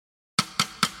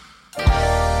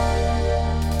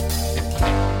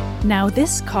Now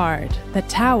this card, the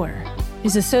Tower,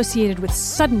 is associated with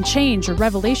sudden change or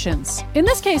revelations. In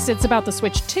this case, it's about the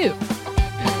Switch 2.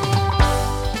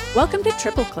 Welcome to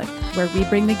Triple Click, where we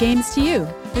bring the games to you.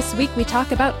 This week we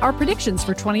talk about our predictions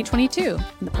for 2022.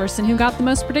 And the person who got the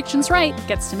most predictions right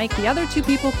gets to make the other two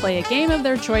people play a game of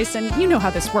their choice, and you know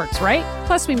how this works, right?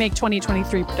 Plus we make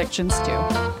 2023 predictions too.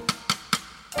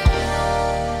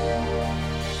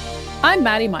 I'm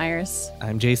Maddie Myers.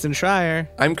 I'm Jason Schreier.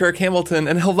 I'm Kirk Hamilton,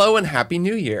 and hello and Happy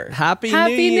New Year. Happy New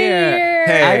Year!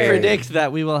 Hey. I predict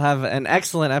that we will have an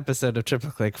excellent episode of Triple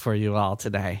Click for you all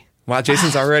today. Wow,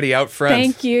 Jason's already out front.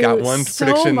 Thank you Got one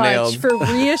prediction nailed. so much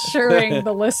for reassuring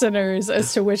the listeners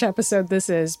as to which episode this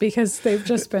is, because they've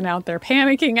just been out there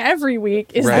panicking every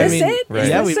week. Is Right. this it? Right. Is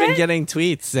Yeah, this we've been it? getting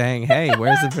tweets saying, hey,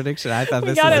 where's the prediction? I thought We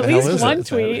this got was at it. least How is one it?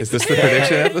 tweet. Is this the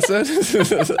prediction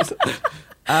episode?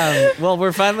 Well,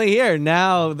 we're finally here.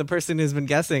 Now the person who's been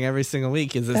guessing every single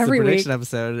week is this Every the prediction week.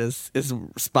 episode is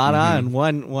spot on.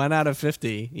 One out of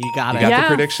 50. You got it. You got the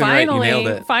prediction right. You finally, nailed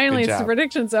it. Finally, Good it's the job.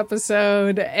 predictions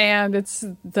episode, and it's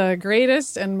the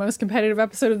greatest and most competitive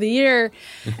episode of the year.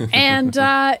 And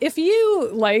if you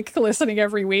like listening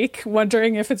every week,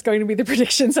 wondering if it's going to be the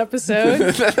predictions episode,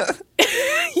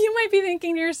 you might be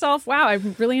thinking to yourself, wow,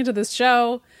 I'm really into this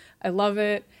show. I love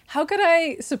it. How could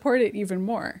I support it even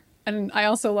more? And I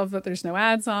also love that there's no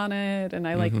ads on it. And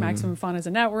I like Maximum Fun as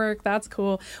a network. That's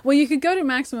cool. Well, you could go to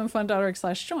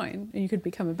MaximumFun.org/join and you could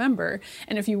become a member.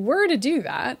 And if you were to do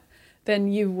that,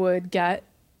 then you would get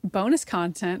bonus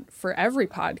content for every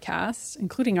podcast,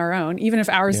 including our own. Even if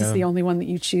ours is the only one that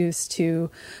you choose to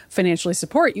financially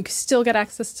support, you can still get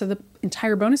access to the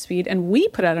entire bonus feed. And we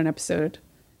put out an episode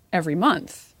every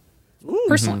month,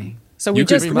 personally. So we You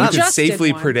just, could, we you could just safely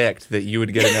did one. predict that you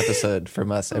would get an episode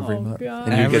from us every month. God.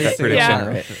 And you'd Every get that single prediction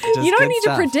month. right. Just You don't good need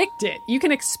stuff. to predict it. You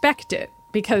can expect it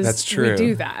because That's true. we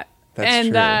do that. That's and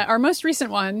true. Our most recent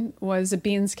one was a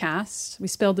Beans cast. We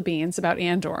spilled the beans about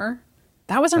Andor.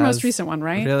 That was our That most was recent one,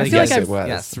 right? Really I feel Yes, like it I've was.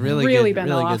 Yes, really really good, been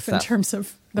really good off in stuff. terms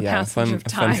of the passage fun, of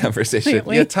time. fun conversation.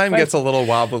 lately, Yeah, time but- gets a little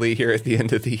wobbly here at the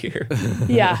end of the year.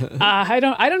 Yeah, I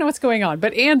don't know what's going on,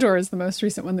 but Andor is the most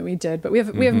recent one that we did. But we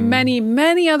have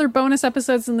many other bonus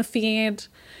episodes in the feed.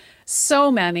 So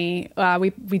many.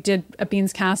 We did a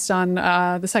Beans cast on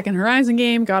the second Horizon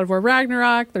game, God of War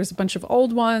Ragnarok. There's a bunch of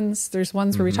old ones. There's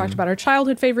ones where we talked about our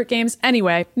childhood favorite games.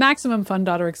 Anyway,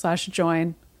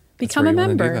 MaximumFun.org/join. Become a where you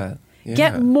wanna do member. that. Yeah.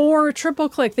 Get more Triple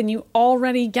Click than you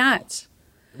already get.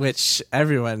 Which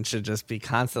everyone should just be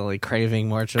constantly craving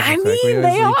more Triple I Click. mean, We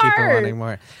they always keep are. wanting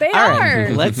more. They All right,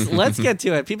 are. let's get to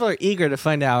it. People are eager to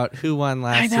find out who won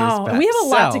last I year's know. bet. We have a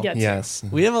lot So, to get to. Yes.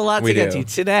 We have a lot We to get do.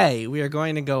 to. Today, we are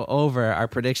going to go over our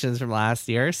predictions from last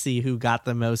year, see who got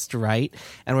the most right.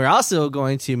 And we're also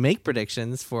going to make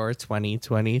predictions for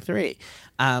 2023.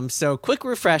 So quick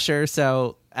refresher.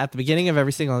 So at the beginning of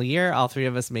every single year, all three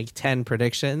of us make 10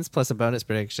 predictions plus a bonus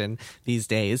prediction these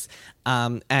days.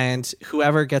 And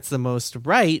whoever gets the most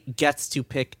right gets to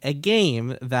pick a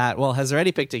game that, well, has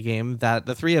already picked a game that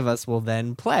the three of us will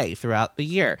then play throughout the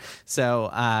year.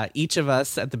 So each of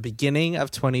us at the beginning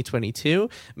of 2022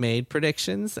 made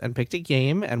predictions and picked a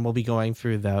game, and we'll be going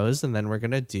through those, and then we're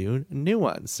going to do new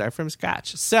ones, start from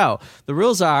scratch. So the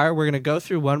rules are we're going to go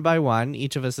through one by one.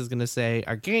 Each of us is going to say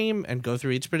our game and go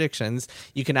through each predictions.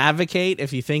 You can advocate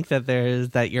if you think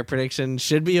that your prediction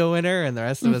should be a winner, and the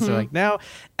rest of us are like, no.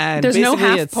 And There's no basically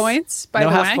half it's- points, by no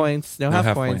the half way. points, no No half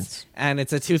half points, points. and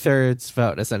it's a 2/3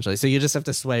 vote essentially. So you just have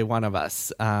to sway one of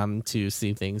us to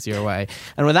see things your way.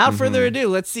 And without further ado,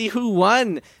 let's see who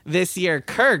won this year.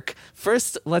 Kirk,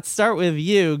 first, let's start with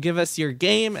you. Give us your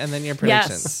game and then your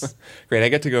predictions. Yes. Great, I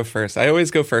get to go first. I always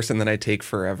go first, and then I take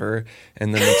forever,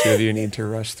 and then the two of you need to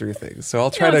rush through things. So I'll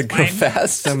try to it's go fine.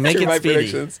 fast. So make through it my speedy.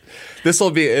 predictions. This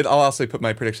will be it. I'll also put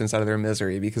my predictions out of their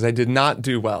misery because I did not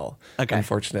do well. Okay.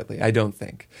 Unfortunately, I don't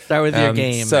think. Start with your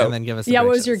game so- and then give us the Yeah,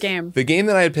 what was your predictions. game? The game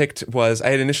that I had picked was I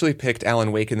had initially picked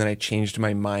Alan Wake, and then I changed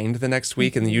my mind the next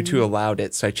week, and you two allowed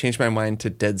it, so I changed my mind to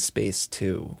Dead Space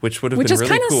 2, which would have Which been is really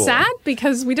kind of cool. sad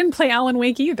because we didn't play Alan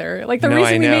Wake either. Like the No,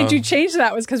 reason I we know. made you change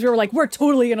that was because we were like, we're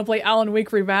totally going to play Alan Wake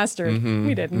Remastered.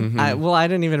 We didn't. I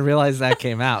didn't even realize that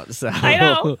came out. So I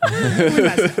know. We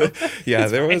messed up. Yeah,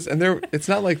 there was, and there. It's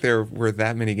not like there were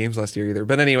that many games last year either.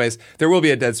 But anyways, there will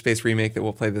be a Dead Space remake that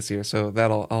we'll play this year, so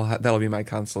that'll be my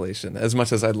consolation. As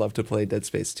much as I'd love to play Dead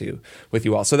Space 2 with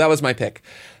you all, so that was my pick.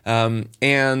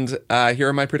 And here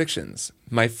are my predictions.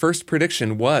 My first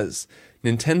prediction was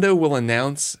Nintendo will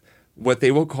announce what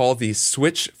they will call the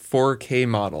Switch 4K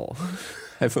model.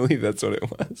 I believe that's what it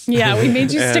was. Yeah, we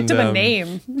made you stick And, to the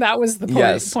name. That was the point.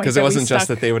 Yes, point because that it we wasn't just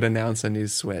stuck. that they would announce a new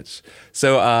Switch.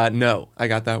 So no, I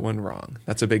got that one wrong.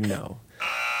 That's a big no.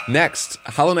 Next,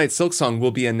 Hollow Knight Silksong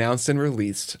will be announced and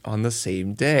released on the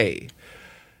same day.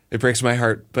 It breaks my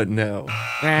heart, but no.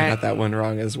 I got that one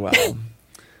wrong as well.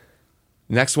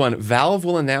 Next one, Valve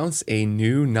will announce a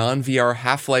new non-VR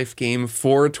Half-Life game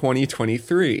for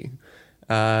 2023.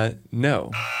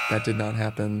 No, that did not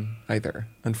happen either,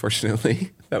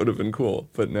 unfortunately. That would have been cool,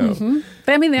 but no.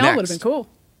 I mean, they all would have been cool.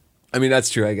 I mean, that's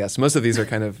true, I guess. Most of these are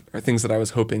things that I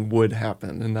was hoping would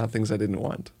happen and not things I didn't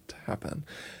want to happen.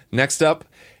 Next up,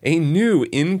 a new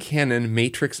in-canon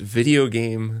Matrix video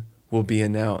game will be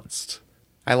announced.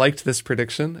 I liked this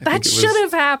prediction. That should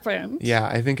have happened. Yeah,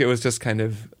 I think it was just kind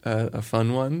of a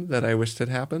fun one that I wished had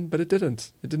happened, but it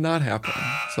didn't. It did not happen.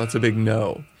 So that's a big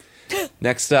no.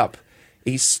 Next up,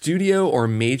 a studio or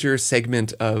major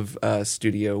segment of a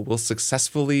studio will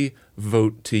successfully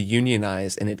vote to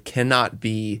unionize, and it cannot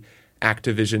be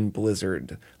Activision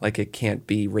Blizzard. Like, it can't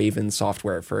be Raven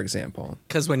Software, for example.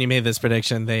 Because when you made this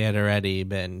prediction, they had already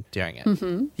been doing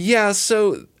it. Yeah,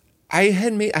 so I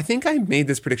think I made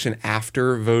this prediction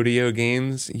after Vodio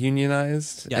Games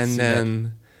unionized. Yes, and you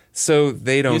then, so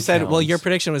they don't You said, count. well, your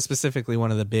prediction was specifically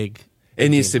one of the big. It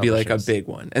needs to be like a publishers. big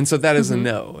one. And so that is a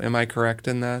no. Am I correct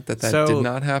in that So, did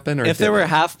not happen? Or if there were did it?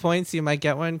 half points, you might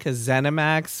get one because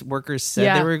ZeniMax workers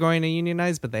said they were going to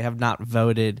unionize, but they have not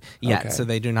voted yet. Okay. So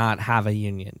they do not have a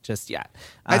union just yet.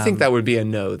 I think that would be a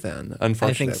no then, I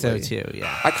unfortunately. think so too,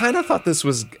 yeah. I kind of thought this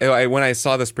was, when I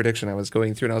saw this prediction, I was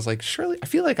going through and I was like, surely, I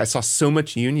feel like I saw so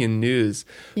much union news,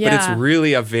 but it's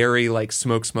really a very like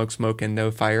smoke, smoke, smoke and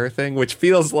no fire thing, which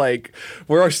feels like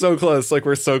we're so close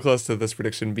to this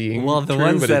prediction being Well, the true,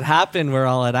 ones but that happened were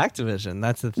all at Activision.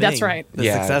 That's the thing. That's right. The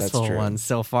Yeah, that's successful true. ones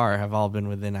so far have all been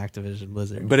within Activision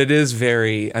Blizzard. But it is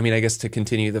very, I mean, I guess to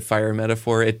continue the fire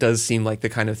metaphor, it does seem like the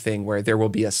kind of thing where there will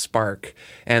be a spark.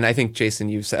 And I think, Jason,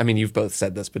 you've both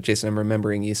said this, but Jason, I'm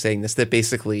remembering you saying this, that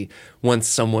basically once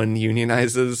someone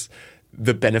unionizes,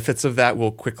 the benefits of that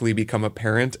will quickly become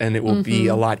apparent and it will be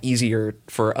a lot easier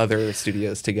for other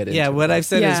studios to get into. Yeah, what it. I've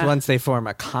said is Yeah. once they form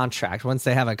a contract, once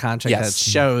they have a contract Yes.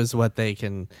 that shows what they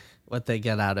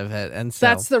get out of it. And so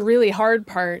That's the really hard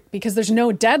part because there's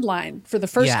no deadline for the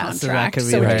first Yeah, so that contract. could be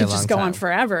So a it very could long just go on time.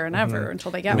 forever and ever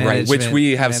until they get one. Right, which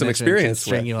we have some management experience can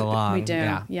string with. you along. We do.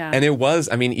 Yeah. And it was,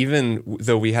 I mean, even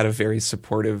though we had a very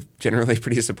supportive, generally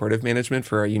pretty supportive management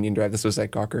for our union drive, this was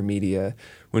at Gawker Media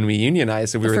when we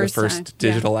unionized, and we The were the first first time,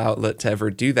 digital outlet to ever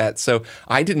do that. So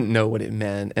I didn't know what it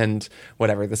meant, and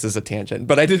whatever, this is a tangent,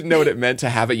 but I didn't know what it meant to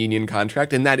have a union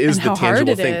contract, and that is And the how hard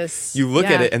tangible it thing. is. You look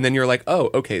at Yeah. it, and then you're like,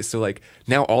 oh, okay, so like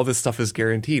now all this stuff is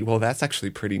guaranteed. Well, that's actually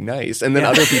pretty nice. And then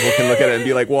other people can look at it and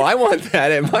be like, well, I want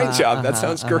that at my job. That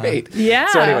sounds great. Yeah.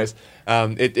 So anyways,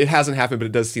 it hasn't happened, but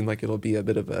it does seem like it'll be a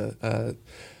bit of a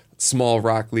small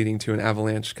rock leading to an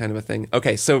avalanche kind of a thing.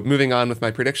 Okay, so moving on with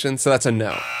my predictions. So that's a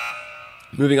no.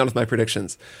 Moving on with my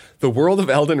predictions. The world of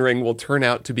Elden Ring will turn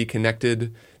out to be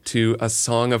connected to a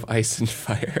Song of Ice and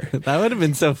Fire. That would have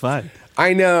been so fun.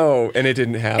 I know, and it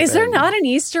didn't happen. Is there not an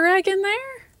Easter egg in there?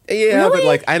 Yeah, Really? but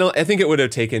like I think it would have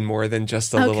taken more than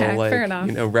just a Okay, little like fair enough.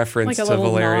 reference Like a to little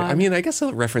Valeria. nod. I mean, I guess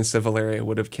a reference to Valeria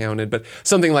would have counted, but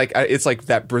something like it's like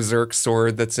that Berserk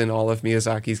sword that's in all of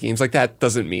Miyazaki's games. Like that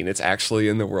doesn't mean it's actually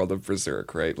in the world of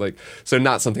Berserk, right? Like so,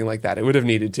 not something like that. It would have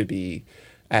needed to be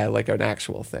like an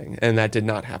actual thing, and that did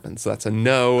not happen. So that's a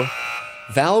no.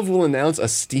 Valve will announce a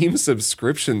Steam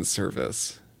subscription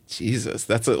service. Jesus,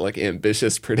 that's a like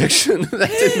ambitious prediction. That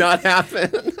did not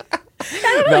happen.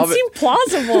 I don't know. It seemed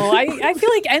plausible. I feel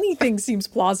like anything seems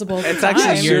plausible. at the It's actually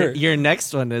time. Sure. your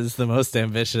next one is the most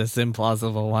ambitious,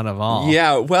 implausible one of all.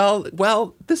 Yeah,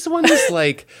 well, this one is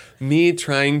like me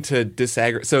trying to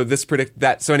disaggregate. So this predict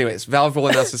that. So, anyways, Valve will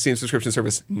announce the Steam subscription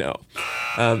service. No.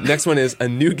 Next one is a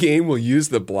new game will use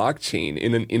the blockchain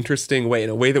in an interesting way,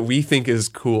 in a way that we think is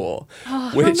cool.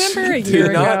 Remember a year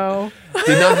ago?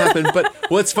 Did not happen. But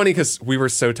well, it's funny because we were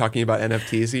so talking about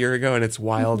NFTs a year ago, and it's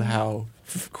wild how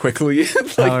quickly like,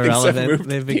 things have irrelevant moved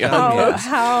they've beyond become. Oh, those.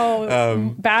 how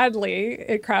badly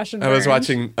it crashed and I was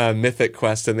burned. watching Mythic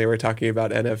Quest and they were talking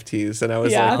about NFTs and I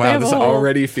was Yeah, like, they wow, have a this whole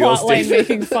already feels plot line dated.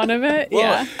 making fun of it. Well,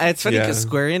 yeah. it's funny because Yeah.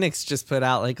 Square Enix just put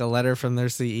out like a letter from their I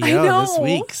CEO know. this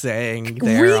week saying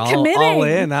they're Recommitting all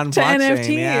in on to blockchain.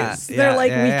 NFTs. Yeah, They're yeah,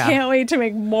 like, yeah, we yeah. can't wait to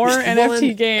make more Well,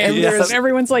 NFT games. and And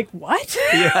everyone's like, what?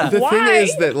 The Why? thing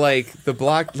is that like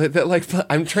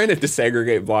I'm trying to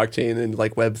disaggregate blockchain and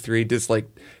like Web3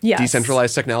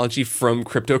 decentralized technology from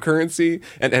cryptocurrency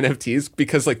and NFTs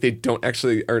because like they don't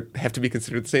actually have to be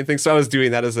considered the same thing. So I was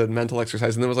doing that as a mental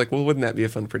exercise and then was like, well, wouldn't that be a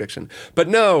fun prediction? But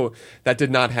no, that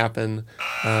did not happen.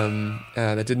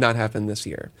 That did not happen this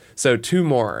year. So 2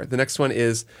 more. The next one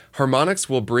is Harmonix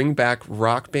will bring back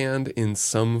Rock Band in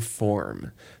some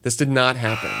form. This did not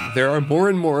happen. There are more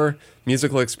and more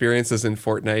musical experiences in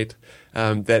Fortnite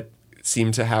that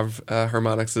seem to have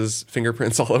Harmonix's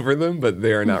fingerprints all over them, but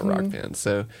they are not Rock Band.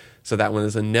 So that one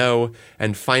is a no.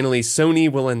 And finally,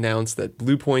 Sony will announce that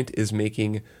Bluepoint is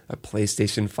making a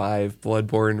PlayStation 5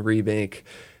 Bloodborne remake.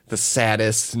 The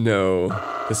saddest no.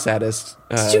 The saddest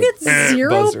Did you get 0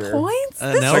 buzzer. points?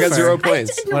 No, I got 0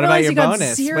 points. What about your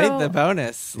bonus? 0. Wait, the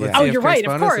bonus. Let's Yeah. see Oh, if you're Chris' right,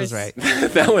 of bonus course. is right.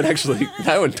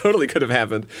 that one totally could have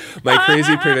happened. My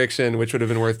crazy prediction, which would have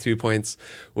been worth 2 points,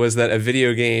 was that a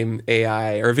video game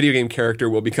AI or a video game character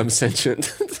will become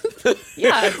sentient.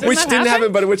 Yeah, Which didn't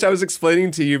happen, but which I was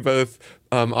explaining to you both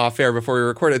off air before we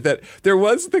recorded, that there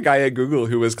was the guy at Google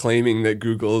who was claiming that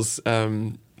Google's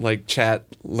like chat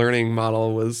learning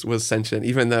model was sentient,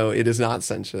 even though it is not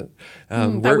sentient.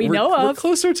 That we know of. We're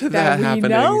closer to that we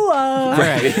happening. know of. All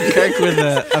right, Kirk with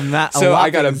a So I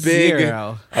got a whopping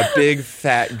big, 0.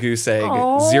 fat goose egg.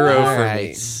 Aw. 0 All for me.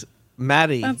 right,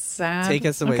 Maddie, That's sad. take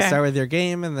us away. Okay. Start with your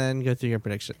game and then go through your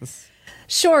predictions.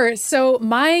 Sure. So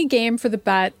my game for the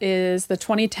bet is the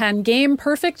 2010 game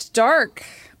Perfect Dark,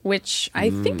 which I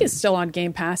think is still on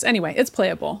Game Pass. Anyway, it's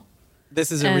playable. This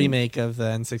is a And- remake of the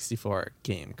N64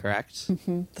 game, correct?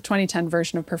 The 2010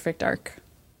 version of Perfect Dark.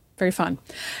 Very fun.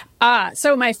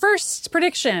 So my first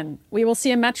prediction, we will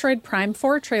see a Metroid Prime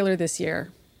 4 trailer this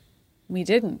year. We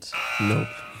didn't. Nope.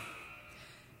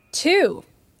 2,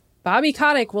 Bobby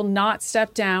Kotick will not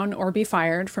step down or be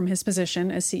fired from his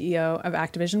position as CEO of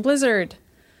Activision Blizzard.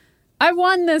 I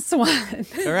won this one.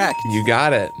 Correct. You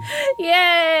got it.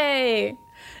 Yay!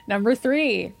 Number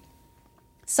 3,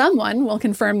 someone will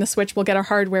confirm the Switch will get a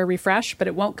hardware refresh, but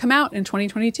it won't come out in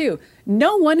 2022.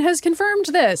 No one has confirmed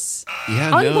this.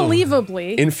 Yeah, no.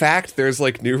 Unbelievably. In fact, there's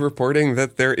like new reporting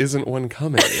that there isn't one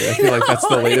coming. I feel like that's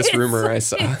the latest rumor I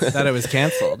saw. That it was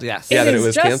canceled. Yes. Yeah, that it is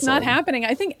was just canceled. not happening.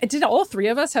 I think, did all 3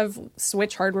 of us have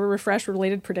Switch hardware refresh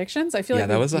related predictions? I feel Yeah, like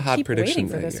that was a we hot keep prediction waiting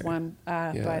for that this year. one.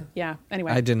 But yeah,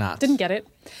 anyway. I did not. Didn't get it.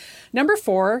 Number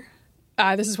 4,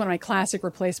 this is one of my classic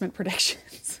replacement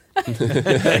predictions.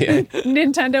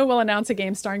 Nintendo will announce a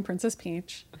game starring Princess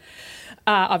Peach.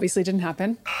 Obviously didn't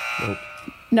happen. Nope.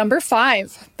 Number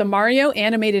 5, the Mario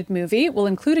animated movie will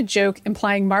include a joke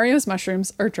implying Mario's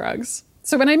mushrooms are drugs.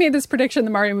 So when I made this prediction,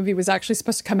 the Mario movie was actually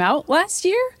supposed to come out last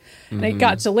year, and it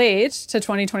got delayed to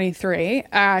 2023.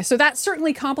 So that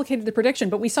certainly complicated the prediction,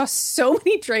 but we saw so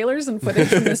many trailers and footage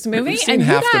from this movie. seen And you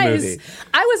half the guys, movie.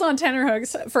 I was on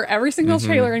tenterhooks for every single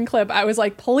trailer and clip. I was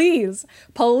like, please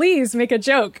make a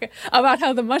joke about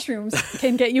how the mushrooms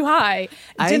can get you high.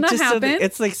 Did not just don't happen. think-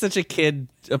 it's like such a kid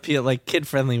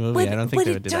friendly movie. I don't think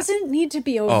they would do it that. doesn't need to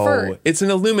be overt. Oh, it's an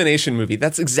Illumination movie.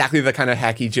 That's exactly the kind of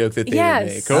hacky joke that they would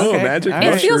Yes. make. Oh, Okay. magic It It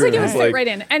mushrooms. feels like it would Like, fit right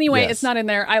in. Anyway, yes. it's not in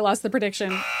there. I lost the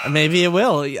prediction. Maybe it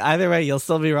will. Either way, you'll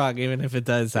still be wrong, even if it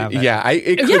does happen. Yeah,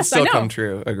 it could Yes, I still know. come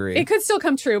true. Agree. It could still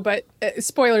come true, but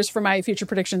spoilers for my future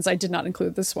predictions, I did not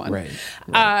include this one.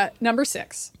 Right, Number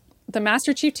 6, the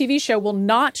Master Chief TV show will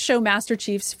not show Master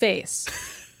Chief's face.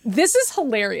 This is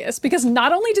hilarious because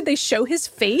not only did they show his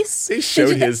face, They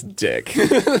showed his dick.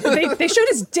 they showed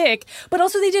his dick, but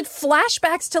also they did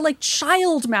flashbacks to like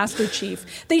child Master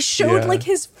Chief. They showed Yeah. like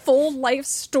his full life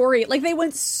story. Like they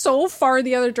went so far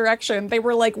the other direction. They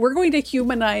were like, we're going to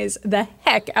humanize the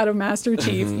heck out of Master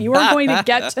Chief. You are going to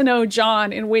get to know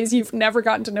John in ways you've never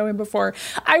gotten to know him before.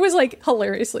 I was like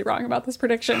hilariously wrong about this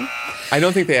prediction. I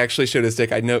don't think they actually showed his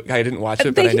dick. I didn't watch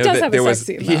it, but He I know does that have a there sex was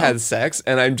scene, he though. had sex,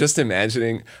 and I'm just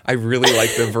imagining. I really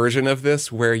like the version of this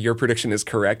where your prediction is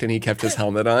correct, and he kept his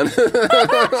helmet on.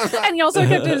 And he also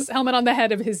kept his helmet on the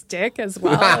head of his dick as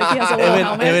well. Like he has a little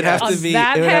helmet It would have on to be.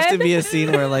 that It would head. have to be a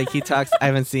scene where like he talks. I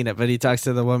haven't seen it, but he talks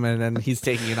to the woman and he's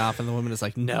taking it off, and the woman is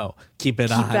like, "No, keep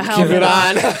it on. the Keep it helmet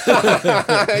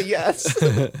on." Yes.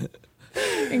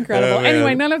 Incredible. Oh, man.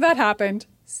 Anyway, none of that happened,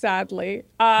 sadly.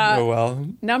 Oh well.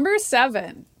 Number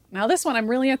 7. Now, this one, I'm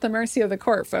really at the mercy of the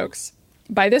court, folks.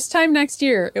 By this time next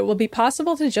year, it will be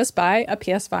possible to just buy a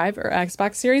PS5 or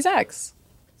Xbox Series X.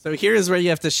 So here's where you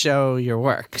have to show your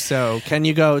work. So can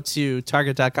you go to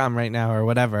Target.com right now or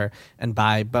whatever and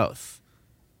buy both?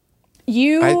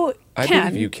 You I can,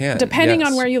 believe you can, depending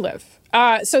yes. on where you live.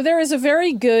 So there is a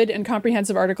very good and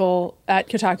comprehensive article at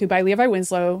Kotaku by Levi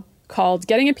Winslow called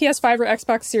Getting a PS5 or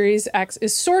Xbox Series X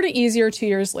is sort of easier 2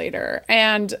 years later.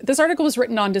 And this article was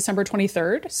written on December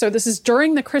 23rd. So this is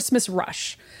during the Christmas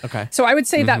rush. Okay. So I would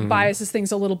say that biases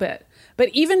things a little bit. But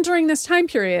even during this time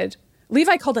period,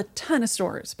 Levi called a ton of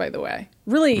stores, by the way.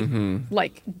 Really,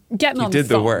 like, getting on the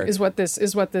phone work. is what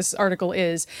this article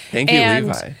is. Thank you,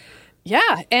 Levi.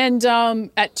 Yeah, and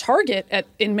at Target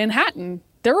in Manhattan,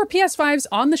 there were PS5s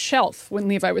on the shelf when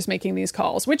Levi was making these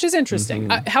calls, which is interesting.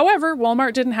 However,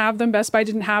 Walmart didn't have them, Best Buy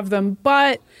didn't have them,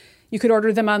 but you could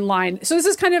order them online. So this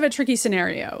is kind of a tricky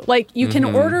scenario. Like, you can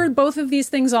order both of these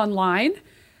things online.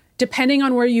 Depending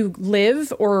on where you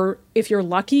live, or if you're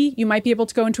lucky, you might be able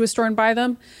to go into a store and buy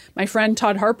them. My friend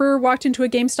Todd Harper walked into a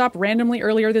GameStop randomly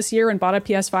earlier this year and bought a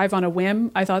PS5 on a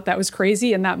whim. I thought that was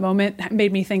crazy. And that moment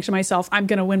made me think to myself, I'm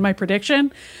going to win my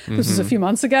prediction. This was a few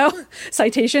months ago.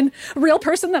 Citation, real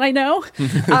person that I know.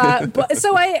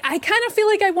 So I kind of feel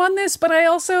like I won this, but I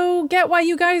also get why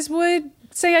you guys would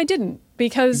say I didn't.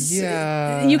 Because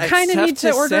you kind of need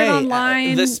to order it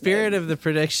online. The spirit of the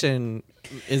prediction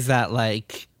is that,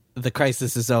 like, the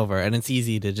crisis is over and it's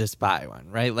easy to just buy one,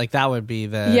 right? Like, that would be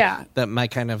my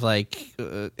kind of like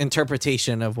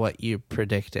interpretation of what you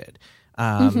predicted.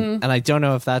 And I don't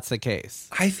know if that's the case.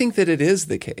 I think that it is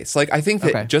the case. Like, I think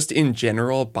that just in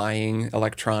general, buying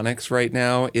electronics right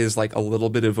now is like a little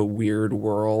bit of a weird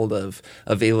world of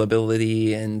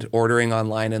availability and ordering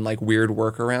online and like weird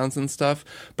workarounds and stuff.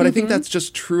 But I think that's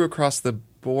just true across the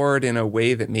board in a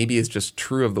way that maybe is just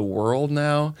true of the world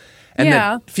now. And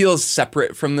that feels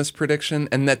separate from this prediction,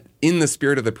 and that in the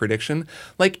spirit of the prediction,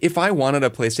 like, if I wanted a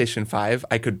PlayStation 5,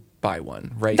 I could buy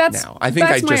one now. I think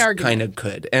I just kind of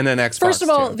could. And an Xbox, First of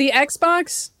all, too. the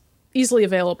Xbox, easily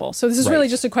available. So this is really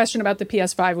just a question about the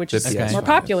PS5, which is more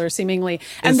popular, seemingly.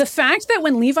 And the fact that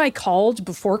when Levi called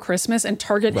before Christmas and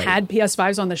Target had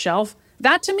PS5s on the shelf,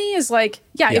 that to me is like,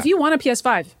 if you want a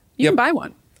PS5, you can buy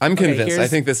one. I'm convinced. I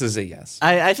think this is a yes.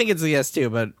 I think it's a yes, too,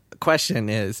 but question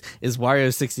is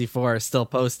Wario 64 still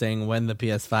posting when the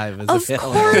PS5 is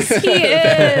available? Of course he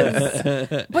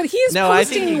is. But he's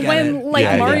posting when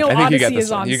Mario Odyssey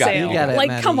is on sale. You got it, like,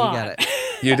 Maddie, come on. You got it.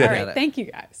 You did. All right, thank you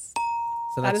guys.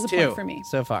 So that's that is a 2 point for me.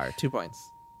 So far, 2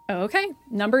 points. Okay,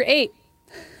 number 8.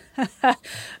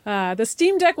 The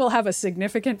Steam Deck will have a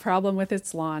significant problem with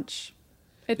its launch.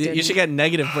 You should get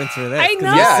negative points for this. I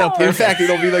know. Yeah, in fact,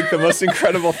 it'll be like the most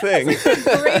incredible thing.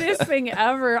 The greatest thing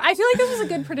ever. I feel like this was a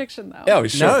good prediction, though. Yeah,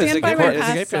 sure. No, it was a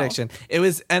great prediction. It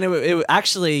was, and it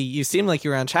actually, you seemed like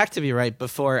you were on track to be right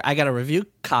before I got a review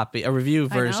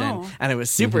version, and it was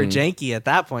super janky at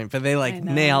that point, but they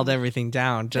nailed everything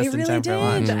down just in time for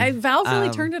launch. Valve really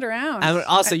turned it around. And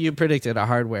also, you predicted a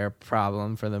hardware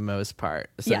problem for the most part,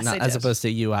 so yes, as opposed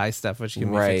to UI stuff, which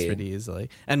can be fixed pretty easily.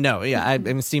 And I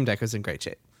mean, Steam Deck was in great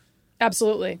shape.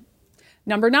 Absolutely.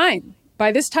 Number 9.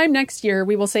 By this time next year,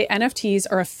 we will say NFTs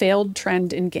are a failed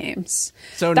trend in games.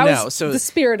 So that was the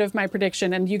spirit of my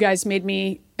prediction, and you guys made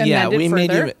me amend it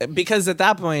further. Made you, because at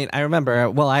that point, I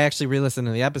remember. Well, I actually re-listened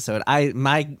to the episode.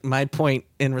 My point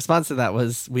in response to that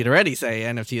was we'd already say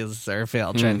NFTs are a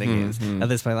failed trend in games at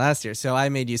this point last year. So I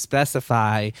made you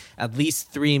specify at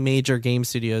least 3 major game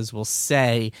studios will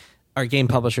say. Our game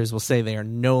publishers will say they are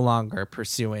no longer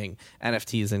pursuing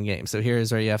NFTs in games. So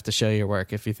here's where you have to show your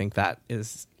work if you think that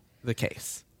is the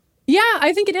case. Yeah,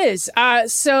 I think it is.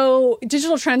 So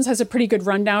Digital Trends has a pretty good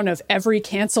rundown of every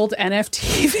canceled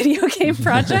NFT video game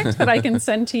project that I can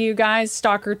send to you guys.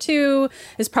 Stalker 2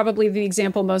 is probably the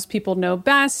example most people know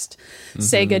best.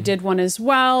 Sega did one as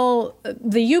well.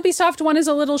 The Ubisoft one is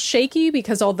a little shaky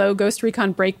because although Ghost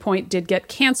Recon Breakpoint did get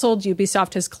canceled,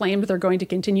 Ubisoft has claimed they're going to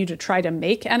continue to try to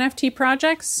make NFT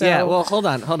projects. So. Yeah, well, hold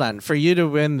on. For you to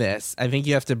win this, I think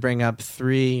you have to bring up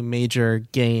 3 major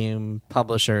game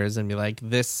publishers and be like,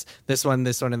 this one,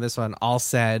 and this one all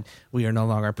said we are no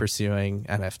longer pursuing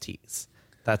NFTs.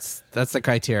 That's the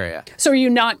criteria. So are you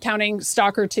not counting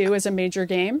Stalker 2 as a major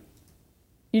game?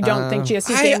 You don't think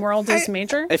GSC Game World is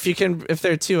major? If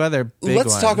there are 2 other big Let's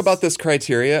ones. talk about this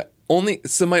criteria.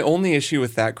 My only issue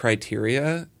with that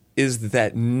criteria is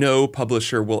that no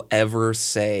publisher will ever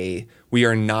say we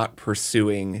are not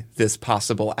pursuing this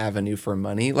possible avenue for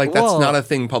money. Like, that's not a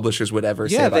thing publishers would ever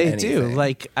say about anything. Yeah, they do.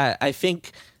 Like, I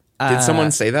think... Did someone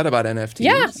say that about NFTs?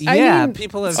 Yeah, I mean,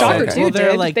 people have Stalker said 2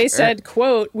 did. Like, they said,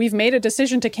 quote, we've made a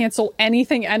decision to cancel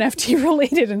anything NFT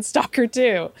related in Stalker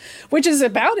 2, which is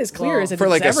about as clear as it's ever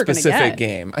going to get. For like a specific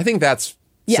game. I think that's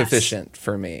sufficient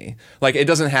for me. Like, it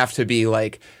doesn't have to be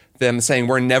like them saying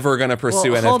we're never going to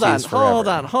pursue NFTs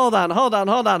forever. Hold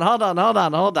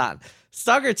on.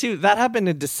 Stalker 2, that happened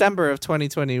in December of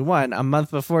 2021, a month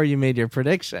before you made your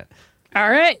prediction. All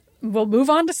right, we'll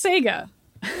move on to Sega.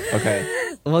 Okay.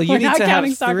 Well, you We're need not to have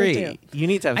counting soccer, three. too. You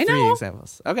need to have I three know.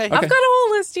 examples. Okay. I've got a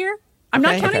whole list here. I'm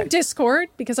not Okay. counting Okay. Discord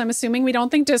because I'm assuming we don't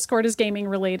think Discord is gaming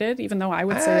related, even though I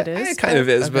would say it is. It kind of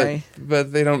is, Okay.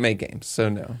 but they don't make games, so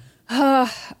no.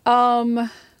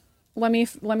 Let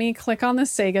me click on the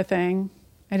Sega thing.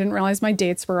 I didn't realize my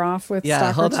dates were off with Yeah,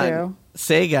 Stalker hold 2. on.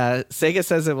 Sega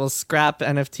says it will scrap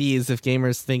NFTs if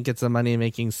gamers think it's a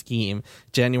money-making scheme.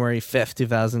 January 5th,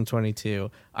 2022.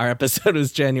 Our episode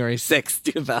was January 6th,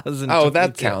 2022. Oh,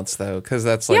 that counts though, because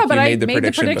that's like Yeah, but you I made the made the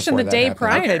prediction prediction before the that day happened.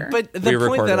 prior. Okay, but the We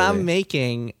point record that I'm early.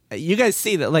 making, you guys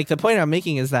see that, like the point I'm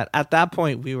making is that at that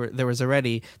point there was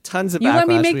already tons of You backlash. let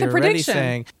me make We the were already prediction.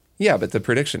 saying, Yeah, but the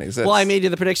prediction exists. well, I made you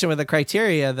the prediction with the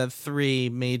criteria that three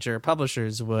major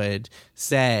publishers would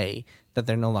say that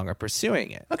they're no longer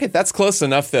pursuing it. Okay, that's close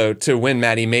enough though to when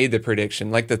Maddie made the prediction.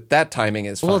 Like that timing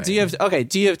is fine. Well, do you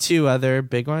have two other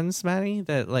big ones, Maddie?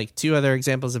 That like two other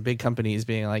examples of big companies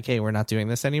being like, "Hey, we're not doing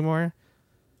this anymore."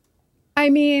 I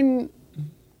mean,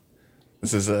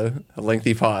 This is a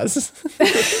lengthy pause.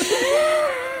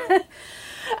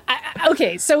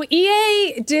 okay, so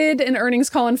EA did an earnings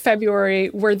call in February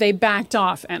where they backed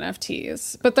off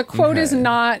NFTs, but the quote is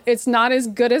Okay. it's not as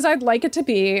good as I'd like it to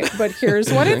be, but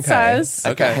here's what it Okay. says.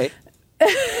 Okay.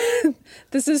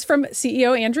 This is from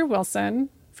CEO Andrew Wilson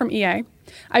from EA.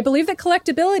 I believe that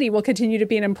collectability will continue to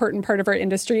be an important part of our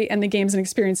industry and the games and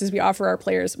experiences we offer our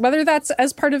players. Whether that's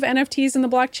as part of NFTs in the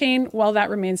blockchain, well, that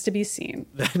remains to be seen.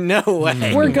 No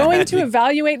way. We're going to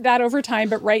evaluate that over time,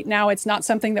 but right now it's not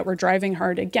something that we're driving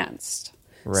hard against.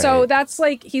 So Right. that's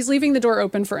like he's leaving the door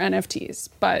open for NFTs,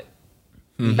 but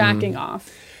backing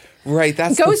off. Right,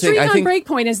 that's Ghost the thing. I Recon think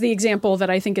Breakpoint is the example that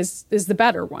I think is the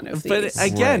better one of But these.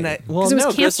 again, Right. well, 'Cause it was no,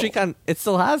 Ghost canceled. Recon, it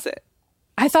still has it.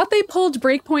 I thought they pulled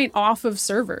Breakpoint off of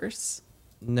servers.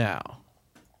 No,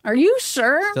 Are you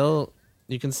sure? still,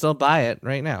 you can still buy it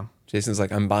right now. Jason's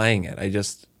like, I'm buying it. I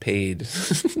just paid.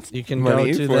 You can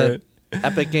Money go to for the it.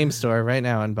 Epic Game Store right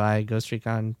now and buy Ghost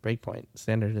Recon Breakpoint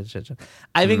Standard Edition.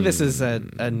 I think this is a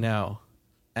no.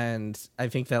 And I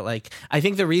think that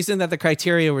the reason that the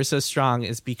criteria were so strong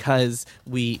is because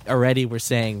we already were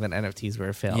saying that NFTs were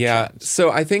a failed Yeah. trend.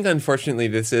 So I think unfortunately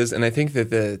this is, and I think that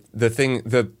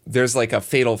there's like a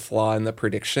fatal flaw in the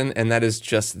prediction, and that is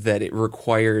just that it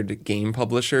required game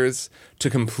publishers to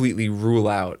completely rule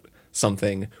out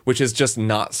something, which is just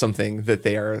not something that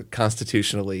they are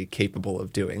constitutionally capable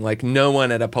of doing. Like no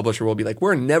one at a publisher will be like,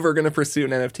 we're never going to pursue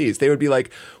NFTs. They would be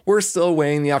like, we're still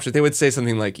weighing the options. They would say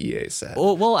something like EA said.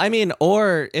 Well, I mean,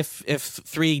 or if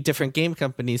three different game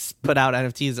companies put out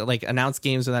NFTs, like announce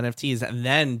games with NFTs, and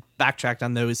then backtracked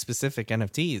on those specific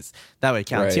NFTs, that would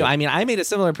count too. Right. I mean, I made a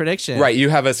similar prediction. Right, you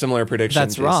have a similar prediction,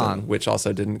 That's Jason, wrong. which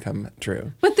also didn't come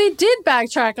true. But they did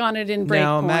backtrack on it in Breakpoint.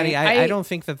 No, Maddie, I don't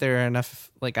think that there are enough.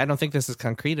 Like, I don't think this is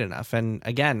concrete enough. And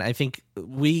again, I think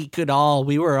we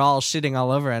were all shitting all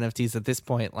over NFTs at this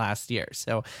point last year.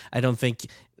 So I don't think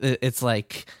it's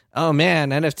like, oh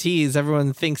man, NFTs,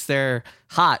 everyone thinks they're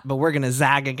hot, but we're gonna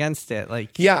zag against it.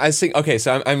 Like, Yeah, I think okay,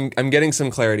 so I'm getting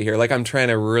some clarity here. Like I'm trying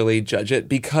to really judge it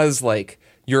because like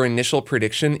your initial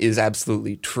prediction is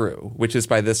absolutely true, which is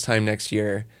by this time next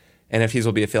year NFTs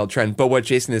will be a failed trend. But what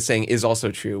Jason is saying is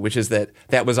also true, which is that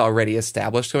was already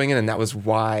established going in, and that was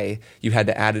why you had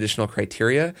to add additional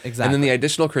criteria. Exactly. And then the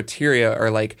additional criteria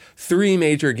are like 3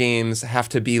 major games have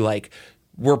to be like,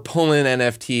 we're pulling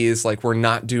NFTs, like we're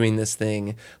not doing this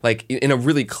thing, like in a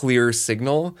really clear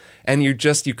signal. And you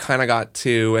kind of got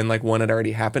 2 and like 1 had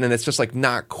already happened. And it's just like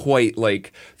not quite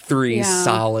like 3 Yeah.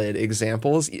 solid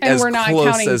examples. And as we're not close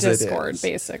counting as Discord, it is.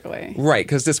 basically. Right,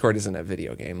 because Discord isn't a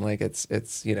video game. Like it's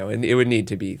and it would need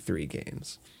to be 3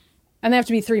 games. And they have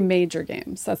to be 3 major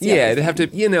games. That's the Yeah, other it'd have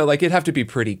thing. to, like it'd have to be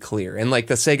pretty clear. And like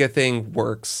the Sega thing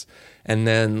works, and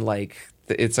then like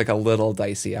it's like a little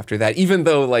dicey after that, even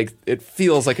though like it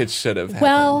feels like it should have happened.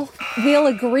 Well, we'll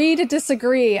agree to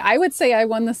disagree. I would say I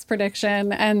won this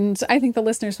prediction, and I think the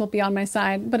listeners will be on my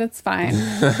side, but it's fine.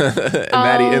 And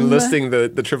Maddie enlisting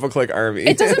the triple click army.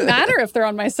 It doesn't matter if they're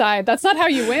on my side. That's not how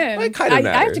you win. It kinda I have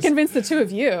matters. to convince the 2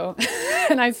 of you,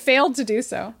 and I've failed to do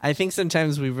so. I think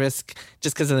sometimes we risk,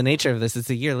 just because of the nature of this, it's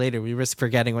a year later, we risk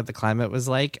forgetting what the climate was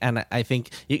like. And I think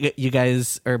you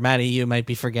guys, or Maddie, you might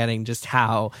be forgetting just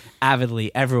how avidly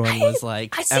everyone was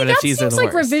like, I see, that NFTs are seems the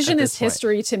like worst at this revisionist point.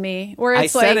 history to me, where I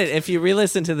it's said like, it. If you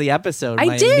re-listen to the episode, I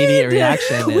my did. immediate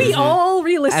reaction is We all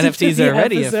re-listened NFTs to the are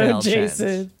already a episode, failed trend.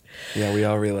 Jason. Yeah, we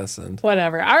all re-listened.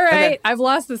 Whatever. All right. Okay. I've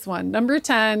lost this one. Number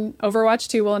 10, Overwatch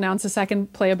 2 will announce a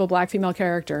second playable black female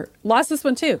character. Lost this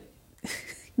one too.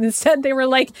 Instead, they were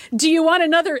like, "Do you want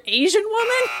another Asian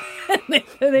woman?"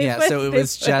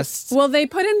 Well, they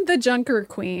put in the Junker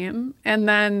Queen, and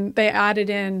then they added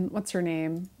in what's her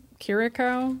name,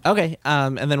 Kiriko. Okay.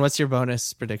 And then what's your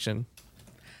bonus prediction?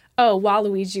 Oh,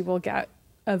 Waluigi will get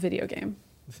a video game,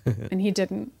 and he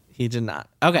didn't. He did not.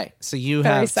 Okay, so you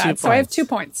Very have sad. 2 points. So I have 2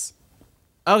 points.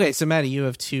 Okay, so Maddie, you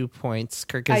have 2 points.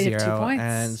 Kirk has I 0. have 2 points.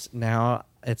 And now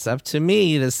it's up to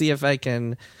me to see if I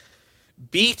can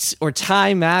beat or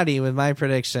tie Maddie with my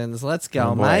predictions. Let's go.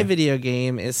 Oh, boy. My video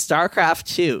game is StarCraft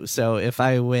 2. So if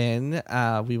I win,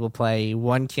 we will play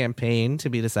one campaign to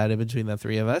be decided between the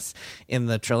three of us in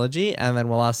the trilogy. And then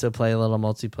we'll also play a little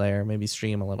multiplayer, maybe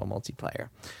stream a little multiplayer.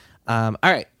 All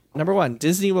right. Number 1,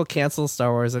 Disney will cancel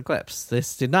Star Wars Eclipse.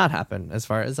 This did not happen, as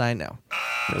far as I know.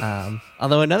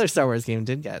 Although another Star Wars game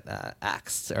did get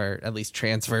axed, or at least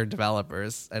transferred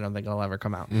developers. I don't think it'll ever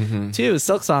come out. 2,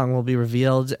 Silksong will be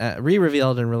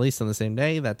re-revealed and released on the same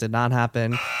day. That did not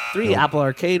happen. 3, Apple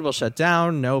Arcade will shut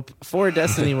down. Nope. 4,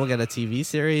 Destiny will get a TV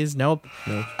series. Nope.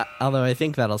 Although I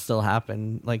think that'll still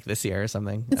happen, like this year or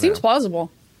something. It seems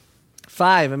plausible.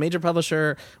 5, a major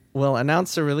publisher will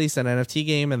announce or release an NFT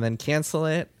game and then cancel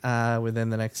it within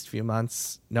the next few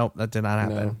months. Nope, that did not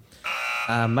happen.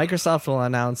 Microsoft will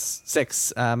announce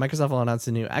 6. Microsoft will announce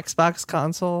a new Xbox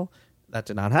console. That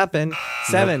did not happen.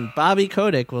 7, Bobby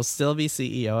Kotick will still be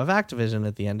CEO of Activision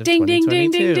at the end of Ding, ding,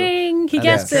 2022. ding, ding, ding. He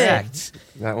guessed it. Correct.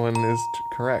 That one is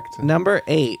correct. Number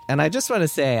 8, and I just want to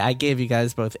say I gave you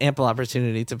guys both ample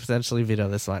opportunity to potentially veto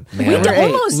this one. We Number 8.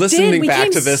 almost Listening did. We back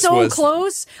came to this so was-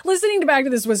 close. Listening back to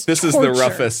this was This is torture. the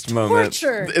roughest moment.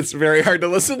 Torture. It's very hard to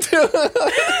listen to.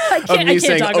 I Of can't, I me can't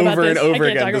saying talk about over and this. over I can't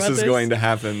again, talk this about is going to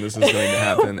happen, this is going to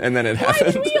happen. And then it Why did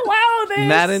happened. we allow this?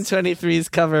 Madden 23's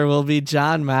cover will be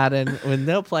John Madden with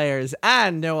no players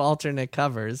and no alternate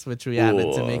covers, which we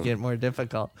added to make it more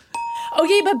difficult.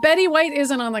 Okay, but Betty White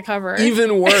isn't on the cover.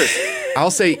 Even worse.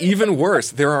 I'll say even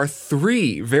worse. There are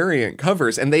 3 variant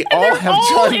covers, and they all have all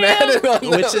John him. Madden on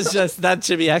them. Which is just, that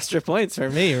should be extra points for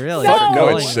me, really. No. for No,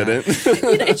 calling it that.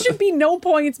 shouldn't. It should be no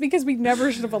points because we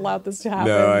never should have allowed this to happen.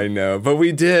 No, I know. But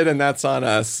we did, and that's on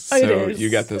us. It So is. you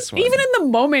get this one. Even in the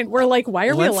moment, we're like, why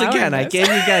are we Once allowing again, this? I gave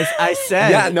you guys, I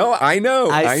said, Yeah, no, I know.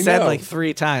 I said know. like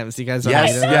 3 times. You guys are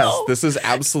Yes, right. yes. This is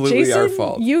absolutely Jason, our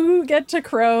fault. you get to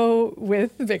crow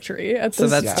with victory at So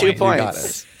this that's Yeah, 2 you got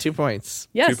points. 2 points.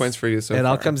 Yes. 2 points for you so It far.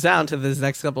 all comes down to this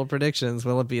next couple of predictions.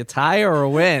 Will it be a tie or a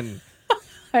win?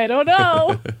 I don't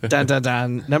know. Dun dun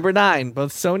dun. Number 9,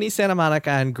 both Sony Santa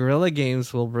Monica and Guerrilla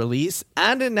Games will release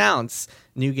and announce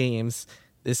new games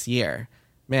this year.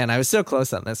 Man, I was so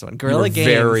close on this one. You were Guerrilla Games.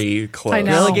 very close. I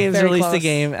know. Guerrilla Games very released a close.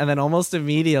 game, and then almost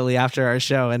immediately after our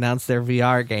show announced their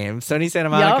VR game. Sony Santa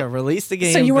Monica Yup. released a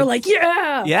game. So you were but- like,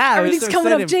 yeah, yeah, I was everything's so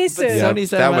coming up, excited, Jason. But Yeah. Sony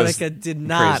Santa that was Monica did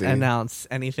not crazy. announce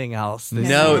anything else. This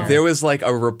No, year. there was like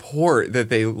a report that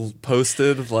they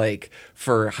posted like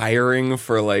for hiring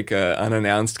for like a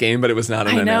unannounced game, but it was not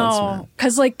an I know, announcement.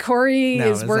 because like Corey No,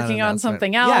 is it's not working an on announcement.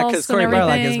 something else. Yeah, because Corey and Barlog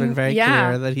has everything. been very Yeah.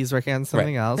 clear that he's working on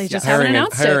something else. They just Yeah. haven't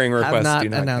announced it. hiring Have requests not do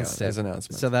not announced count it. as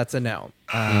announcements. So that's a no.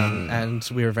 And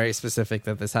we were very specific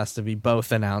that this has to be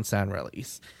both announced and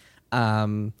release.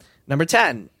 Number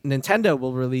 10, Nintendo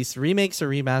will release remakes or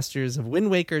remasters of Wind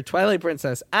Waker, Twilight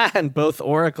Princess, and both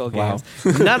Oracle games.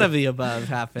 None of the above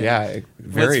happened. Yeah,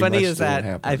 very What's funny much is didn't that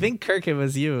happen. I think Kirk, it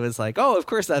was you, was like, oh, of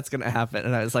course that's going to happen.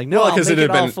 And I was like, no, Well, I'll 'cause make it it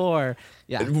had all been- 4.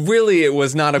 Yeah. Really, it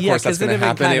was not. Of Yeah, course, that's 'cause it going to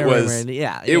had been happen. It kinda was. rumored.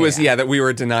 Yeah, it was. yeah. Yeah, that we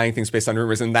were denying things based on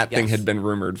rumors, and that thing Yes. had been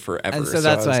rumored forever. And so that's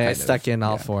I was why I kind of- stuck in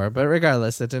all 4. But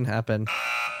regardless, it didn't happen.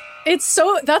 That's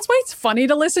why it's funny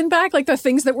to listen back, like the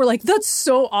things that were like, that's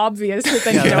so obvious that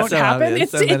they Yeah, that's don't so happen.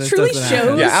 obvious, and then It it truly doesn't happen.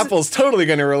 shows Yeah, Apple's totally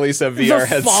going to release a VR the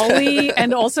headset. folly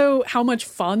and also how much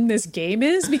fun this game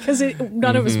is because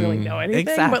none of us really know anything,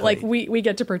 but like Exactly. we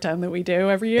get to pretend that we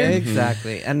do every year.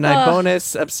 Exactly. And my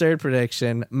bonus absurd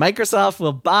prediction, Microsoft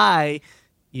will buy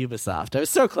Ubisoft. I was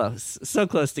so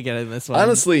close to getting this one.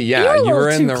 Honestly, yeah, You're a you were little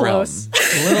in too the close.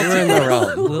 realm. You were in the a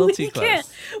realm. little too we close.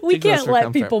 we Too close can't for let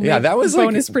comfort. people make Yeah, that was like-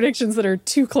 bonus predictions that are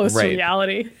too close Right. to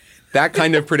reality. That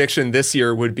kind of prediction this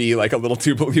year would be like a little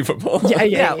too believable.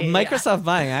 Yeah. Microsoft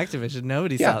buying Activision,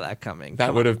 nobody Yeah. saw that coming.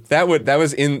 That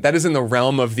is in the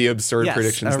realm of the absurd Yes,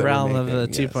 predictions. a that realm we're of the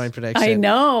making, 2-point prediction. I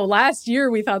know. Last year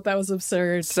we thought that was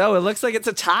absurd. So it looks like it's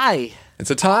a tie. It's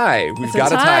a tie. We've It's a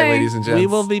got a tie, tie. ladies and gents. We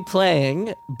will be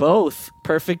playing both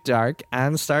Perfect Dark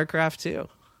and StarCraft 2.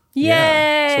 Yay!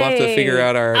 Yeah. So we'll have to figure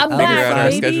out our I'm back,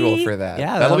 baby. schedule for that.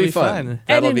 Yeah, that'll be fun. And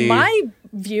That'll in be my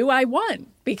view, I won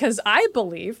because I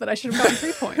believe that I should have gotten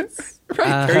 3 points.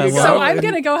 Right, there you go. So I'm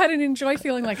going to go ahead and enjoy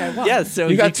feeling like I won. Yeah, so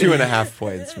you got 2.5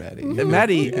 points, Maddie.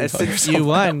 Maddie, since you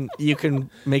won, you can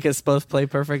make us both play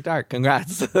Perfect Dark.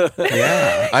 Congrats.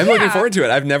 Yeah, I'm looking forward to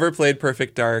it. I've never played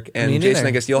Perfect Dark, and Me Jason, neither.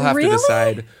 I guess you'll have to Really?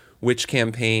 decide which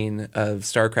campaign of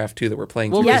StarCraft 2 that we're playing.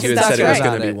 Well, Yes, because you had that's said it was right.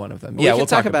 going to be one of them. We Yeah, can we'll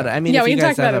talk about it. I mean, Yeah, if we you can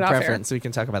guys talk have about a it off air. preference, we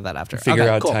can talk about that after. Figure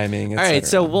Okay, out cool. timing, All right, etc.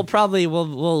 so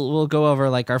we'll go over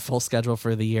like our full schedule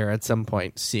for the year at some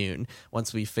point soon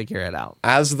once we figure it out.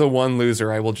 As the one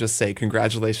loser, I will just say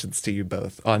congratulations to you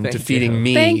both on Thank defeating you.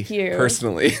 me Thank you.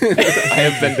 personally. I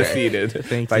have been defeated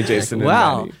Thank by you. Jason and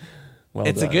Wow. Maddie. Well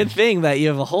It's done. a good thing that you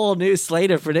have a whole new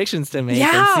slate of predictions to make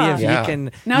and Yeah. see if Yeah. you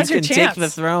can Now's you your can chance. take the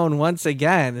throne once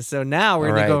again. So now we're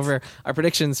All going to go right. over our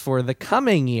predictions for the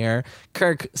coming year.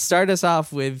 Kirk, start us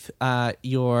off with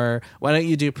your why don't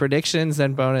you do predictions,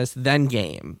 then bonus, then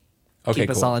game. Okay,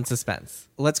 Keep us cool. all in suspense.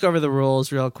 Let's go over the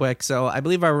rules real quick. So I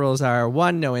believe our rules are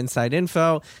 1, no inside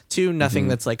info, 2, nothing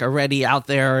that's like already out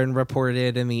there and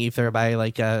reported in the ether by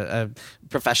like a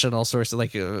professional source,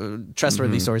 like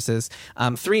trustworthy sources,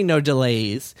 3, no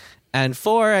delays, and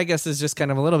 4, I guess, is just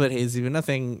kind of a little bit hazy, but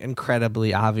nothing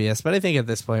incredibly obvious. But I think at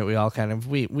this point we all kind of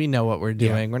we know what we're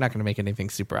doing. We're not going to make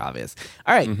anything super obvious.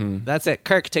 All right, that's it.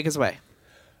 Kirk, take us away.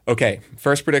 Okay,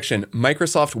 first prediction.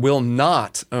 Microsoft will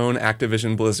not own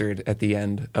Activision Blizzard at the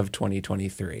end of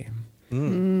 2023.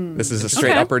 This is a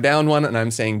straight Okay. up or down one, and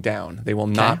I'm saying down. They will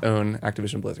not own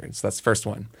Activision Blizzard. So that's the first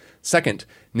one. Second,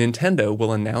 Nintendo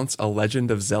will announce a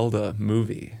Legend of Zelda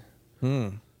movie.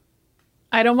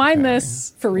 I don't mind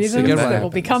this for reasons if that that will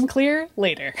happens. become clear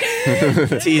later.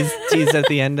 tease at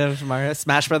the end of Mario.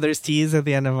 Smash Brothers tease at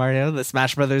the end of Mario. The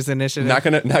Smash Brothers initiative. Not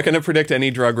gonna predict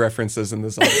any drug references in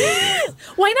this.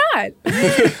 Why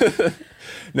not?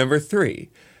 Number 3,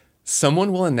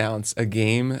 someone will announce a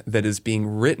game that is being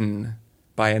written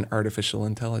by an artificial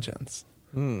intelligence.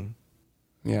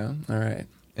 Yeah, all right.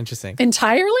 Interesting.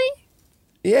 Entirely?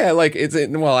 Yeah, like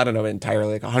well, I don't know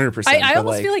entirely, like 100%. I but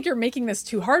almost feel like you're making this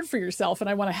too hard for yourself, and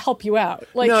I want to help you out.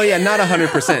 Like, no, yeah, not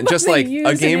 100%. Just They like a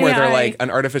use game an where they're AI. like an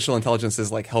artificial intelligence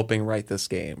is like helping write this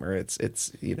game, or it's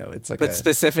it's like But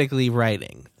specifically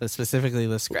writing, specifically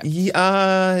the script.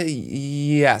 yes,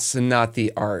 and not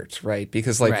the art, right?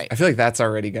 Because like Right. I feel like that's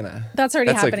already gonna That's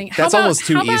already like- happening. How that's about- almost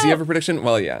too how easy about- of a prediction.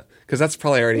 Well, yeah, because that's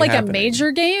probably already like happening. a major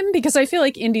game, because I feel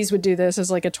like indies would do this as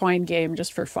like a twine game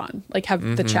just for fun, like have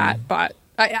Mm-hmm. the chat bot.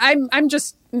 I'm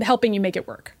just helping you make it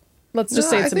work. Let's just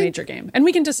No, say I it's a think- major game, and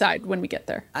we can decide when we get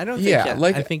there. I don't think. Yeah,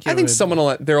 like I think. someone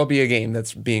will. There'll be a game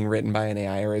that's being written by an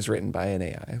AI or is written by an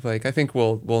AI. Like I think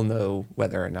we'll know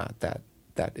whether or not that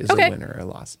is Okay. a win or a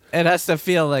loss. It has to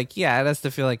feel like it has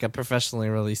to feel like a professionally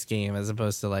released game as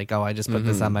opposed to like I just put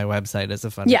this on my website as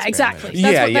a fun. Yeah, experiment.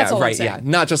 exactly. That's all I'm right. saying. Yeah,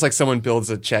 not just like someone builds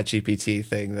a ChatGPT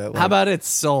thing. That like, How about it's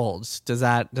sold? Does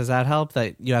that help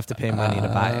that you have to pay money to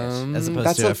buy it as opposed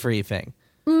that's to a a- free thing?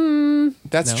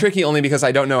 that's tricky only because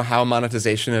I don't know how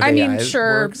monetization of I mean, AI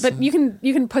sure, works. but you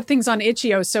can put things on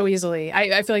itch.io so easily.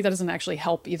 I feel like that doesn't actually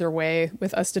help either way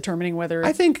with us determining whether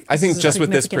I think this is a just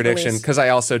with this significant prediction, release. because I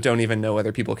also don't even know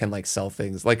whether people can like sell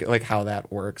things, like how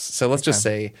that works. So let's just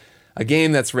say a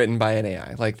game that's written by an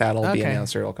AI, like that'll be Okay.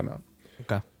 announced or it'll come out.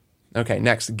 Okay, Okay,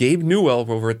 next, Gabe Newell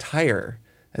will retire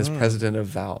as president of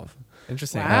Valve.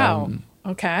 interesting. Wow.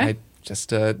 Okay. I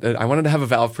just I wanted to have a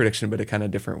Valve prediction, but a kind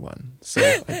of different one, so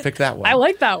I picked that one. I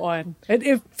like that one.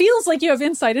 It feels like you have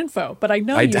inside info, but I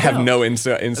know I you have don't. no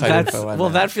inside That's info on well,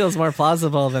 that. that feels more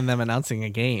plausible than them announcing a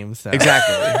game. So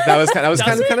Exactly. That was kind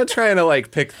of, kind of trying to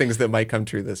like pick things that might come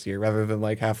true this year rather than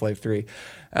like Half-Life 3.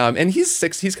 And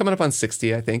he's coming up on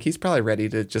 60, I think. He's probably ready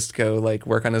to just go like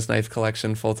work on his knife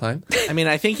collection full time. I mean,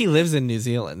 I think he lives in New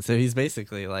Zealand, so he's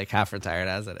basically like half retired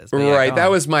as it is. But yeah, Right. go That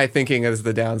on. was my thinking as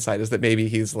the downside is that maybe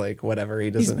he's like whatever.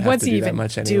 He doesn't have What's to he do that even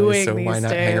much anyway. doing So these why not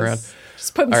days? hang around?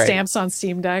 Just putting All right. stamps on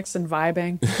Steam decks and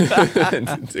vibing.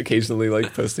 And occasionally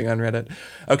like posting on Reddit.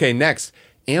 Okay, next.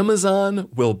 Amazon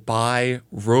will buy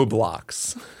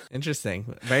Roblox.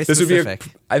 interesting. Very This would specific.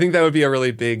 be I think that would be a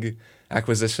really big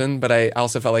acquisition, but I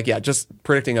also felt like just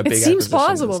predicting a It big seems acquisition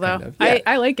plausible is though. kind of- yeah.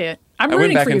 I like it. I'm I went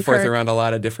rooting back for and you, forth Kurt. around a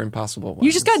lot of different possible ones.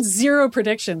 You just got 0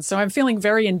 predictions, so I'm feeling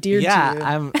very endeared yeah, to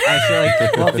you. I feel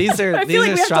like well, these are I these feel like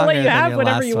are we have to stronger let you than have your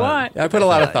whatever last you one. want. I put a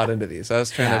lot of Yeah. thought into these. I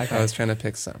was trying Yeah, to okay. I was trying to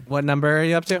pick some. What number are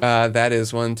you up to? That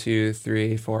is 1, 2,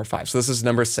 3, 4, 5. So this is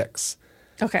number 6.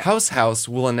 Okay. House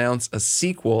will announce a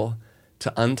sequel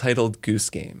to Untitled Goose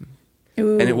Game,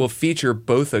 Ooh. and it will feature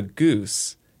both a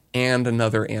goose and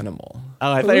another animal.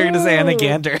 Oh, I thought you were going to say Anna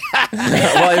Gander.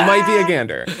 Well, it might be a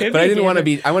gander, but I didn't want to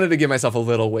gander. be. I wanted to give myself a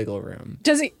little wiggle room.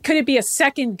 Could it be a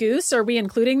second goose? Are we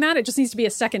including that? It just needs to be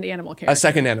a second animal character. A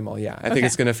second animal, yeah. I think Okay.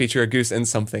 it's going to feature a goose and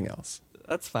something else.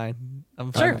 That's fine.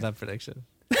 I'm fine with that prediction.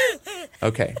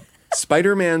 Okay.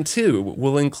 Spider-Man 2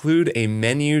 will include a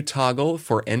menu toggle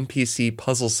for NPC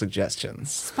puzzle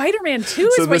suggestions. Spider-Man 2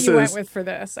 is So what this you went is- with for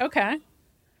this. Okay.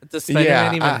 Does Spider-Man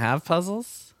Yeah, even have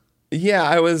puzzles? Yeah,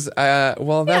 I was.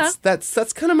 Well, Yeah.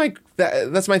 that's kind of my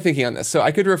that's my thinking on this. So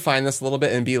I could refine this a little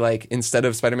bit and be like, instead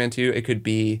of Spider-Man 2, it could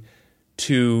be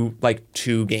two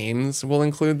games will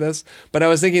include this. But I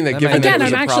was thinking that given that Again,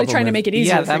 there's I'm a actually problem trying to with- make it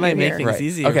easier Yeah, for that you might make here. things right.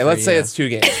 easier. Okay, for let's say you. it's 2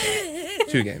 games.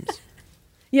 2 games.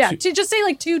 Yeah, to just say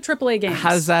like 2 AAA games.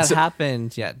 Has that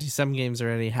happened yet? Do some games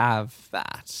already have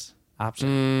that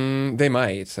option? They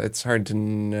might. It's hard to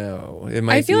know. It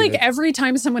might. I feel be like that- every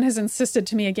time someone has insisted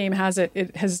to me a game has it,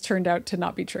 it has turned out to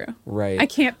not be true. Right. I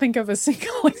can't think of a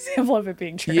single example of it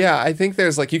being true. Yeah, I think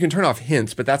there's like you can turn off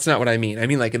hints, but that's not what I mean. I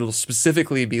mean like it'll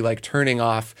specifically be like turning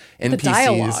off The NPCs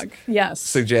dialogue. Yes.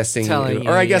 suggesting Telling you,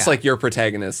 or I you, guess yeah. like your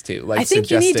protagonist too. Like I think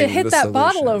you need to suggesting hit the that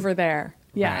bottle solution. over there.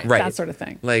 Yeah, Right. that sort of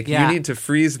thing. Like Yeah. you need to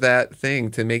freeze that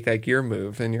thing to make that gear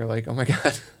move, and you're like, oh my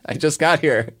god, I just got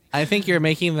here. I think you're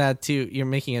making that too. You're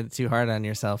making it too hard on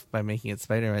yourself by making it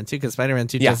Spider-Man 2, because Spider-Man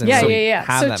 2 Yeah. doesn't Yeah, really yeah.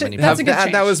 have So that many. that's a good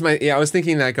that change. was my I was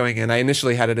thinking that going in. I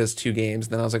initially had it as 2 games,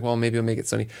 then I was like, well, maybe I'll make it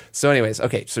Sony. So anyways,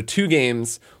 okay, so 2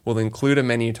 games will include a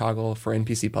menu toggle for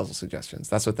NPC puzzle suggestions.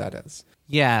 That's what that is.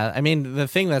 Yeah, I mean, the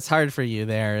thing that's hard for you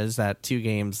there is that 2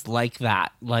 games like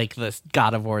that, like this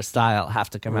God of War style, have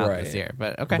to come out this Right. year.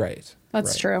 But okay, Right.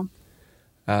 That's true.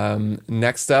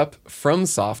 Next up,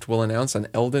 FromSoft will announce an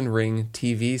Elden Ring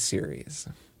TV series.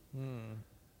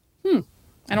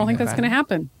 I don't think that's going to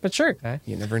happen, but sure.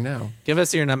 You never know. Give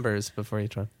us your numbers before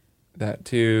each one. That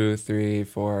 2, 3,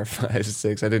 4, 5,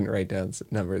 6. I didn't write down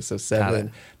numbers, so Got 7.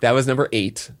 it. That was number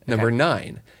 8. Number Okay.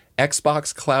 9.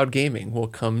 Xbox Cloud Gaming will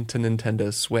come to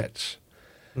Nintendo Switch.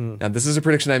 Now, this is a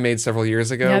prediction I made several years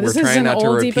ago. Yeah, We're this is trying an not to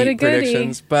oldie but a repeat goodie.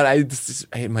 predictions, but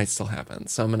it might still happen,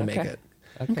 so I'm going to make Okay. it.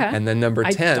 Okay. And then number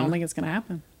 10. I don't think it's going to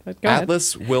happen. But go ahead.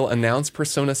 Atlas will announce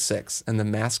Persona 6, and the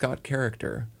mascot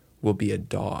character will be a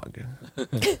dog.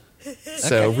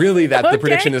 So really, the Okay.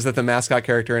 prediction is that the mascot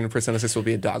character in Persona 6 will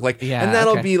be a dog. Like, Yeah, and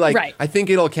that'll okay. be like, Right. I think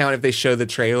it'll count if they show the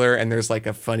trailer and there's like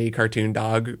a funny cartoon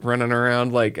dog running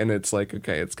around, like, and it's like,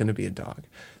 okay, it's going to be a dog.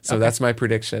 So that's my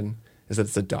prediction, is that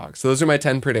it's a dog. So those are my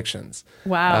 10 predictions.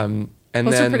 Wow. And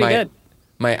Those are then pretty good.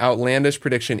 my outlandish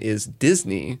prediction is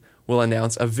Disney will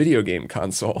announce a video game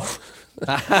console.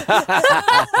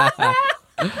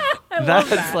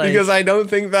 That's like Because I don't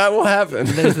think that will happen.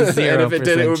 There's a And if it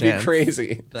did, it 0% would chance. be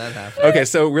crazy. that happened. Okay,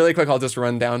 so really quick, I'll just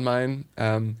run down mine.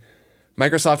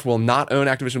 Microsoft will not own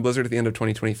Activision Blizzard at the end of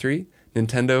 2023.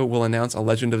 Nintendo will announce a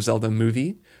Legend of Zelda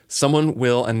movie. Someone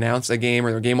will announce a game,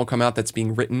 or a game will come out that's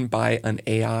being written by an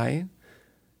AI.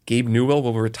 Gabe Newell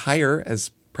will retire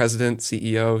as president,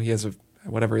 CEO. He has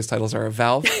whatever his titles are of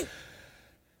Valve.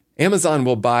 Amazon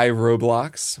will buy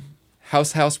Roblox.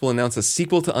 House will announce a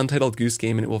sequel to Untitled Goose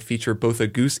Game, and it will feature both a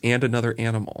goose and another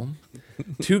animal.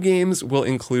 2 games will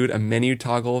include a menu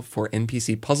toggle for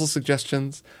NPC puzzle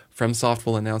suggestions. FromSoft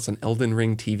will announce an Elden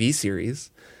Ring TV series.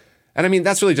 And I mean,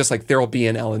 that's really just like there will be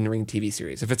an Elden Ring TV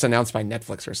series if it's announced by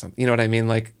Netflix or something. You know what I mean?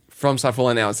 Like FromSoft will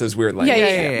announce this weird language.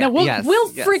 Yeah. No, we'll Yes,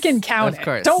 yes. freaking count Of it.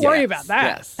 course. Don't worry Yes, about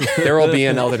that. Yes. There will be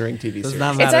an Elden Ring TV Does series.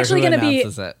 not It's matter actually who going to be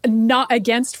announces it. not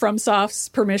against FromSoft's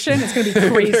permission. It's going to be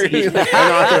crazy.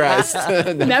 Unauthorized.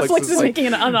 Netflix is like, making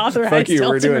an unauthorized. "Fuck you, we're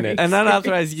Elden doing Ring it." An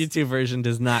unauthorized YouTube version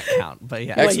does not count, but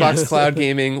yeah. Xbox yes. Cloud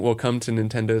Gaming will come to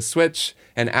Nintendo Switch,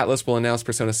 and Atlas will announce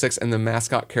Persona 6, and the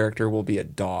mascot character will be a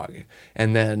dog.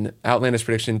 And then, outlandish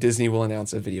prediction, Disney will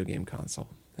announce a video game console.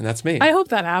 And that's me. I hope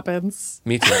that happens.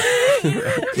 Me too.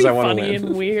 Because I want to Funny win.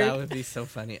 and weird. That would be so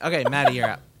funny. Okay, Maddie, you're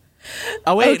up.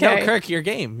 Oh wait, Okay. no, Kirk, your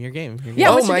game. Your game. Yeah,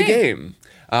 Oh, what's your my game?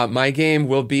 game. My game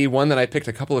will be one that I picked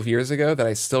a couple of years ago that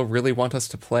I still really want us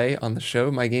to play on the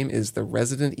show. My game is the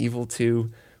Resident Evil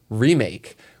 2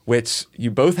 remake, which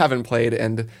you both haven't played,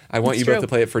 and I want It's you true. both to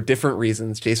play it for different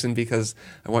reasons. Jason, because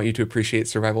I want you to appreciate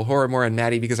survival horror more, and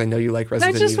Maddie, because I know you like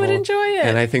Resident just Evil. would enjoy it.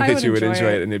 And I think I that would you would enjoy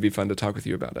enjoy it. it, and it'd be fun to talk with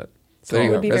you about it. So It there you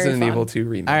would go. be very Resident fun. Evil 2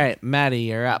 remake. All right, Maddie,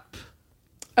 you're up.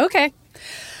 Okay.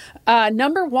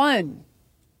 Number 1.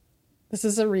 This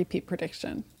is a repeat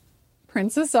prediction.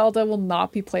 Princess Zelda will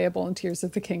not be playable in Tears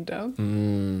of the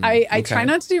Kingdom. I try okay.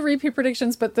 not to do repeat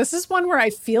predictions, but this is one where I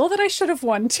feel that I should have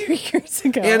won 2 years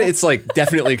ago. And it's like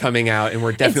definitely coming out, and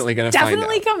we're definitely going to find out.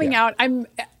 definitely coming Yeah. out.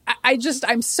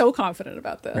 I'm so confident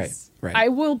about this. Right. I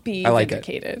will be I like it.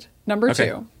 vindicated. Number Okay.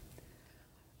 2.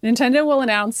 Nintendo will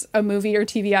announce a movie or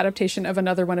TV adaptation of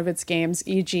another one of its games,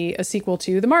 e.g. a sequel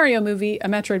to the Mario movie, a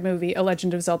Metroid movie, a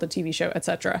Legend of Zelda TV show,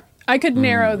 etc. I could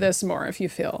narrow this more if you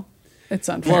feel it's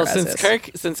unfair. Well,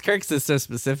 since Kirk's is so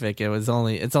specific, it's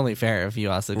only fair if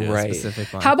you also do a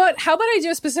specific one. How about I do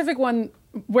a specific one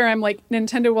where I'm like,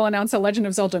 Nintendo will announce a Legend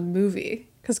of Zelda movie,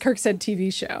 because Kirk said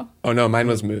TV show. Oh no, mine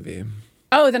was movie.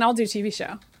 Oh, then I'll do TV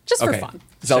show. Just for fun.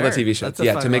 Zelda Sure. TV show. That's a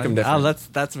Yeah, fun to make one. them different. Oh,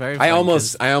 that's very fun. I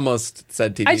almost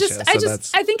said TV show.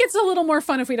 I think it's a little more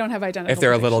fun if we don't have identical. If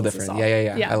they're a little predictions, different. is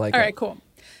all. Yeah. I like it. All right, cool.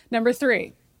 Number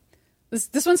 3.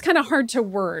 This one's kind of hard to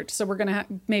word, so we're going to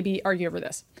maybe argue over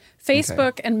this.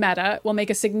 Facebook and Meta will make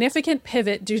a significant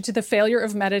pivot due to the failure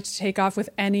of Meta to take off with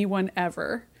anyone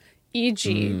ever,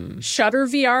 e.g. shutter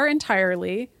VR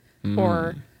entirely,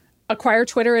 or acquire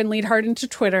Twitter and lead hard into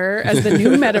Twitter as the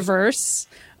new metaverse,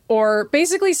 or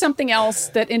basically something else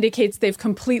that indicates they've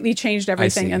completely changed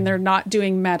everything and they're not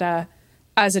doing Meta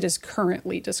as it is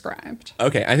currently described.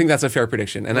 Okay, I think that's a fair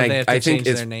prediction, and They have to I think change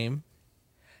it's their name.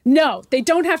 No, they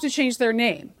don't have to change their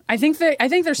name. I think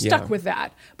they're stuck with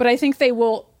that, but I think they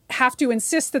will have to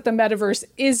insist that the metaverse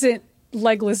isn't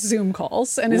legless Zoom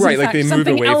calls and is in like fact they moved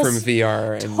something away else from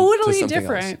VR and totally to something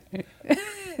different. else.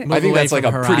 I think that's like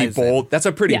a pretty bold. That's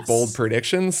a pretty Yes. bold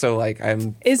prediction. So like,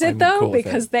 Is it I'm though? cool with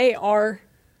Because it. they are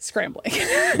scrambling.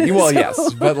 Well,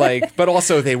 yes, but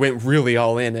also they went really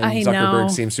all in, and I Zuckerberg know.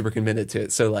 seems super committed to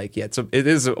it. So like, yeah, it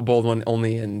is a bold one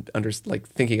only in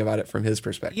thinking about it from his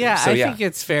perspective. Yeah, so, I think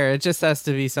it's fair. It just has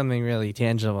to be something really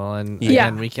tangible, and Yeah,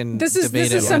 we can. This debate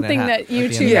is it something when it that you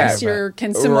at the two end of Yeah, next year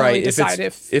can similarly decide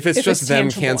if it's just them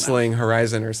tangible enough. canceling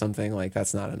Horizon or something, like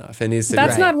that's not enough. It needs to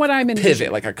That's be not what I'm envisioning.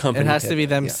 pivot, like a company. It has to be pivot,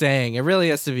 them yeah. saying. It really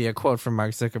has to be a quote from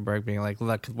Mark Zuckerberg being like,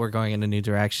 "Look, we're going in a new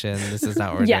direction. This is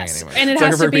not what we're Yes, doing anymore." and it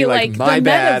has to Zuckerberg be being like "My the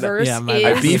bad." metaverse Yeah, my is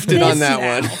bad. I beefed it on this that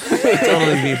now. one.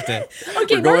 Totally beefed it.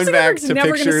 Okay, We're Mark going back Zuckerberg's to never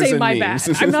going to pictures say and my memes.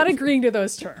 bad. I'm not agreeing to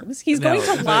those terms. He's No.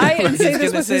 going to lie and say He's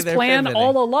this gonna was say his they're plan pivoting.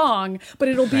 all along, but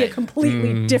it'll be a Right.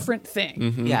 completely different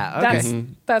thing. Yeah. Okay.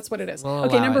 That's what it is. We'll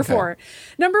Okay, allow number it. 4.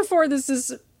 Number 4, this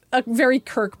is a very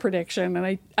Kirk prediction,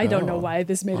 and I don't know why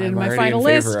this made it in I'm my already final in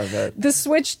list. favor of it. The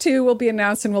Switch 2 will be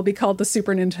announced and will be called the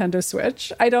Super Nintendo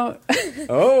Switch. I don't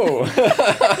Oh,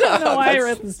 know why I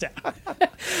wrote this down.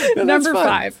 Number fun.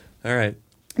 5. all right.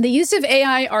 The use of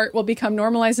AI art will become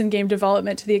normalized in game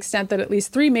development to the extent that at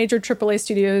least 3 major AAA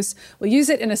studios will use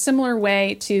it in a similar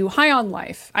way to High on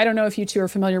Life. I don't know if you two are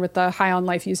familiar with the High on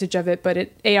Life usage of it, but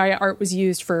AI art was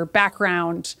used for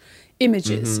background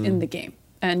images in the game.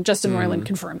 And Justin Roiland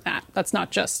confirmed that. That's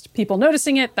not just people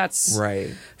noticing it. That's Right.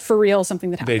 for real something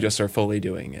that happened. They just are fully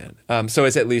doing it. So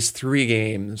it's at least 3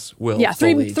 games will Yeah,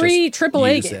 three fully just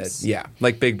AAA use games. It. Yeah,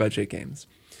 like big budget games.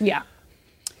 Yeah.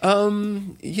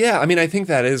 Yeah, I mean, I think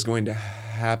that is going to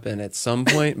happen at some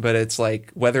point, but it's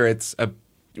like whether it's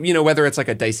like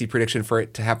a dicey prediction for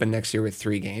it to happen next year with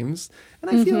 3 games, and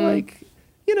I feel like,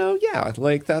 yeah,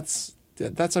 like that's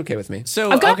okay with me.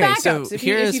 So I've got okay, backups so if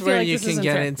you here's feel where like you this can isn't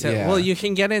get fair. into. Yeah. Well, you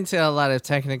can get into a lot of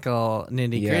technical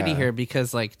nitty gritty Yeah. here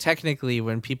because, like, technically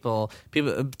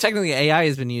AI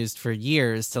has been used for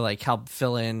years to like help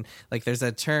fill in. Like, there's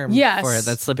a term Yes. for it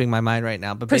that's slipping my mind right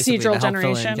now. But basically Procedural to help fill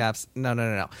in generation. gaps. No.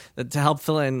 To help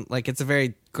fill in, like, it's a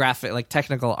very graphic, like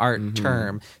technical art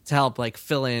term to help like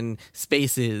fill in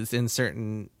spaces in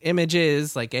certain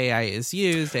images. Like AI is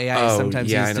used. AI is Oh, sometimes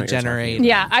yeah, I used know to what you're talking generate. about.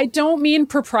 Yeah, I don't mean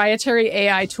proprietary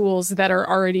AI tools that are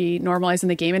already normalized in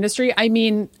the game industry. I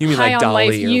mean, You mean High like on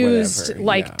Life DALL-E or used whatever,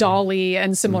 like yeah. DALL-E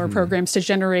and similar programs to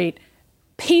generate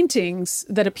paintings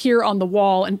that appear on the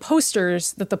wall and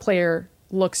posters that the player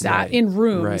looks at Right, in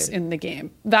rooms right. in the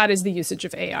game. That is the usage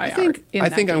of AI I think art. In I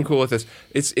that think I'm game. cool with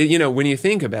this. When you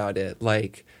think about it,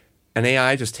 like an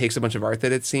AI just takes a bunch of art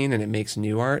that it's seen and it makes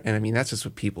new art, and I mean that's just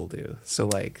what people do. So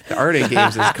like the art in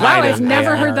games is kind Wow, of I've never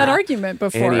AI heard that art. argument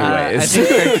before. Anyway. I Anyways.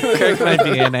 think Kirk might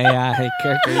be an AI. Hey,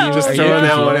 Kirk, are you Just are you throwing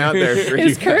that a one killer? out there for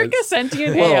Is you Kirk guys. a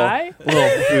sentient Little- AI?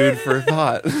 little food for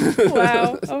thought.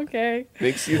 Wow. Okay.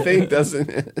 Makes you think, doesn't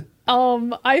it?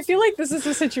 I feel like this is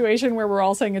a situation where we're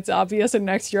all saying it's obvious, and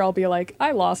next year I'll be like,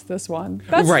 I lost this one.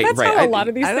 That's Right. how a lot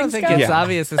of these I don't things think go. it's Yeah.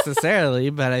 obvious necessarily,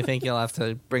 but I think you'll have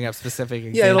to bring up specific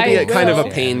examples. Yeah, it'll be I a kind of a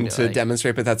will. pain Yeah, to like-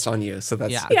 demonstrate, but that's on you. So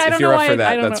that's Yeah. Yeah, I if don't you're know up why, for I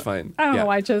that, don't that's know. fine. I don't know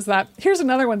why I chose that. Here's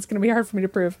another one that's going to be hard for me to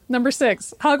prove. Number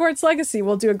 6, Hogwarts Legacy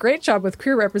will do a great job with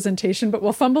queer representation, but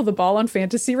will fumble the ball on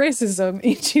fantasy racism,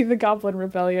 e.g. the Goblin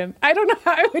Rebellion. I don't know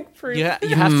how I would prove You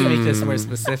have to make this more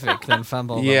specific than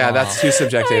fumble. the Yeah, ball. that's too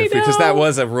subjective I because that know.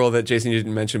 was a rule that Jason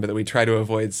didn't mention, but that we try to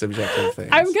avoid subjective things.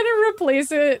 I'm going to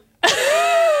replace it.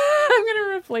 I'm going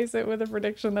to replace it with a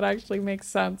prediction that actually makes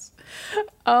sense.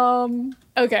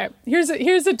 Okay, here's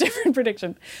a different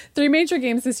prediction. 3 major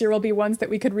games this year will be ones that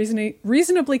we could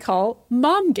reasonably call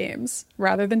mom games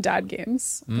rather than dad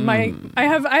games. I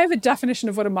have a definition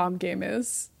of what a mom game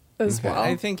is as well.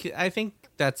 I think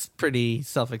that's pretty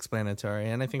self-explanatory,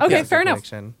 and I think Okay, that's fair a enough.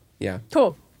 prediction. Yeah.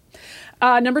 Cool.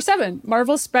 Number 7,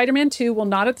 Marvel's Spider-Man 2 will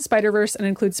nod at the Spider-Verse and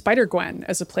include Spider-Gwen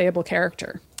as a playable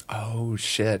character. Oh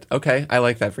shit. Okay, I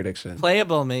like that prediction.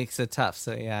 Playable makes it tough,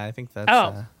 so yeah, I think that's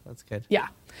that's good. Yeah.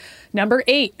 Number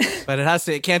 8. But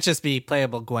it can't just be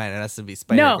playable Gwen. It has to be No,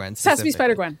 Spider-Gwen. it has to be specifically.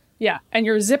 Spider-Gwen. Yeah, and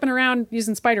you're zipping around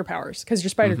using spider powers because you're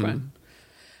Spider-Gwen.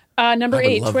 Number I would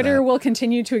 8, love Twitter that. will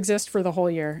continue to exist for the whole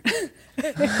year.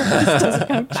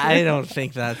 I don't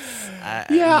think that's.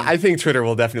 Yeah, I think Twitter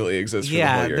will definitely exist for the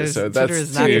whole year. there's- So Twitter that's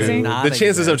is not gonna two. not The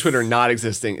chances of exist. Twitter not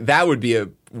existing, that would be a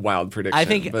wild prediction. I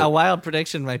think but- a wild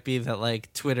prediction might be that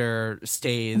like Twitter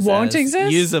stays Won't as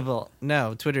exist? usable.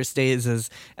 No, Twitter stays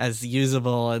as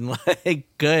usable and like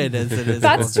good as it is.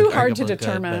 That's too hard to arguable good, but-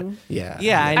 determine. Yeah.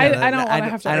 Yeah, I know. I don't wanna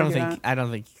have to I don't argue think. that. I don't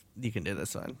think you can do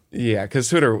this one. Yeah, because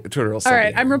Twitter will. All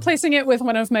right, I'm replacing it with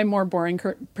one of my more boring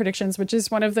predictions, which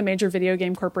is one of the major video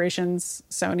game corporations,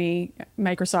 Sony,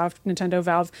 Microsoft, Nintendo,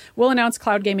 Valve, will announce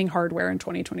cloud gaming hardware in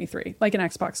 2023, like an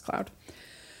Xbox Cloud.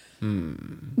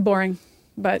 Boring,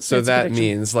 but So it's a that prediction.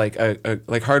 means like a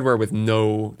like hardware with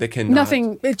no that can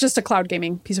Nothing. It's just a cloud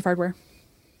gaming piece of hardware.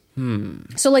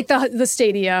 So like the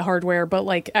Stadia hardware, but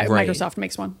like Microsoft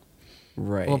makes one.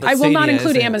 Right. Well, but I will not Stadia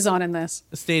include isn't- Amazon in this,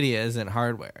 Stadia isn't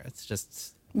hardware. It's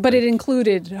just but it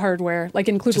included hardware, like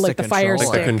included Just like a the Fire controller.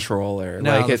 like the Stick. controller.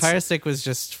 no. like The it's, Fire Stick was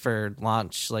just for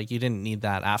launch. Like you didn't need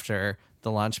that after the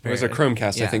launch it was period. a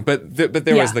Chromecast, I Yeah. think, but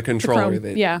there Yeah, was the the controller Chrome,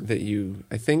 that yeah. that you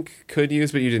I think could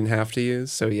use, but you didn't have to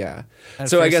use. So yeah. At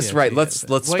So I first guess you have right. to Let's use it.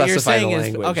 let's What you're specify the saying is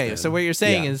language. okay. then. So what you're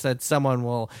saying Yeah. is that someone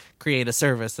will create a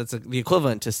service that's the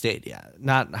equivalent to Stadia,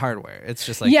 not hardware. It's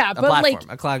just like Yeah, a but platform, like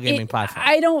a cloud gaming platform.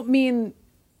 I don't mean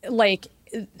like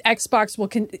Xbox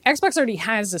Xbox already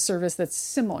has a service that's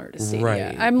similar to Stadia.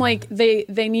 Right. I'm like they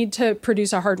need to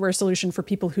produce a hardware solution for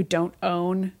people who don't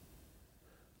own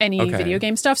any Okay. video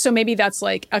game stuff. So maybe that's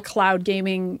like a cloud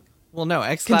gaming. Well, no,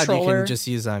 xCloud you controller. can just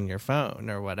use on your phone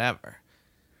or whatever.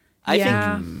 I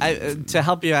Yeah. think to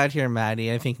help you out here,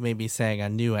 Maddie, I think maybe saying a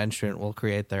new entrant will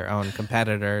create their own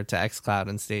competitor to xCloud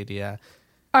and Stadia.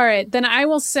 All right, then I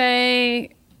will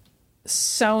say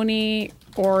Sony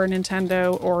or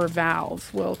Nintendo or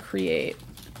Valve will create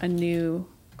a new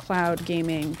cloud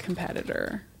gaming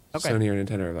competitor Sony or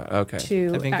Nintendo. Okay.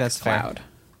 to I think that's fair. xCloud.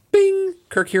 Bing!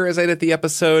 Kirk here is at the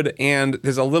episode, and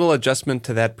there's a little adjustment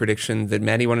to that prediction that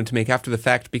Maddie wanted to make after the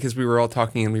fact because we were all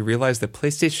talking and we realized that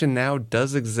PlayStation Now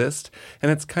does exist,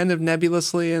 and it's kind of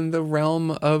nebulously in the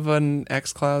realm of an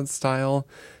xCloud style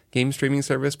game streaming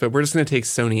service, but we're just going to take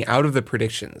Sony out of the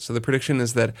prediction. So the prediction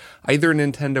is that either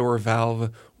Nintendo or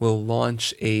Valve will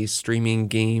launch a streaming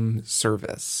game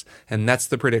service, and that's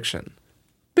the prediction.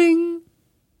 Bing!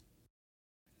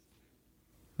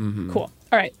 Cool.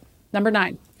 All right. Number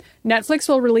 9. Netflix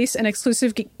will release an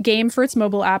exclusive game for its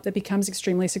mobile app that becomes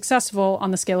extremely successful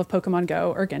on the scale of Pokemon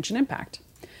Go or Genshin Impact.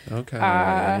 Okay.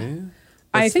 I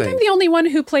Let's think I'm the only one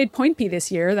who played Point P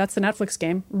this year. That's the Netflix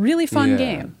game. Really fun Yeah.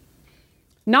 game.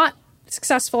 Not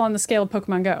successful on the scale of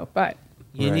Pokemon Go, but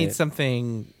You need Right.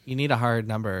 something. You need a hard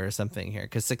number or something here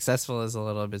because successful is a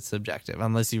little bit subjective.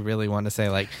 Unless you really want to say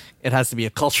like it has to be a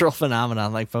cultural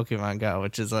phenomenon like Pokemon Go,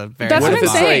 which is a very that's What what, if I'm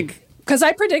it's saying. like- Because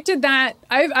I predicted that.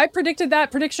 I predicted that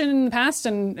prediction in the past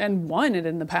and won it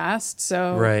in the past.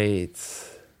 So Right.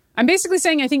 I'm basically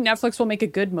saying I think Netflix will make a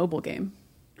good mobile game.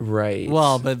 Right.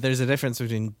 well, but there's a difference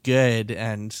between good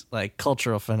and like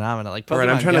cultural phenomena. Like Pokemon All right,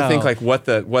 I'm trying Go, to think like what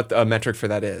the metric for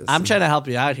that is. I'm trying to help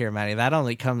you out here, Maddie. That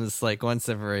only comes like once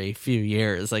every few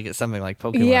years. Like it's something like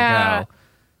Pokemon Yeah. Go.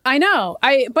 I know.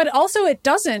 But also it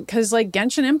doesn't because like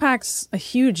Genshin Impact's a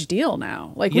huge deal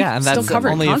now. Like Yeah, we and still that's cover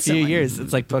it only constantly. a few years.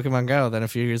 It's like Pokemon Go. Then a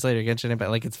few years later, Genshin Impact.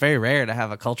 Like it's very rare to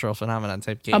have a cultural phenomenon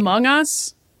type game. Among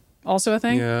Us, also a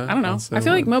thing. Yeah, I don't know. also I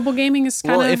feel like one. mobile gaming is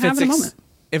kind of if having a it's moment.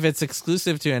 if it's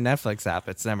exclusive to a Netflix app,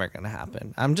 it's never going to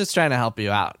happen. I'm just trying to help you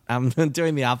out. I'm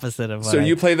doing the opposite of what So I-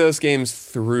 you play those games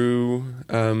through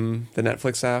the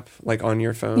Netflix app, like on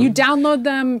your phone? You download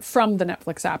them from the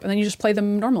Netflix app and then you just play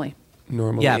them normally.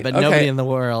 normally. Yeah, but Okay. nobody in the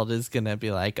world is going to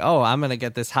be like, oh, I'm going to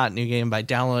get this hot new game by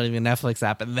downloading the Netflix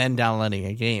app and then downloading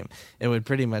a game. It would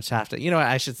pretty much have to. You know what?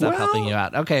 I should stop helping you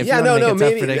out. Okay, if you want to make a tough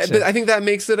maybe. prediction. But I think that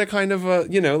makes it a kind of a,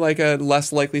 like a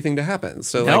less likely thing to happen.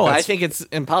 So No, like I think it's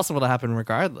impossible to happen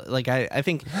regardless. Like I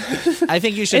think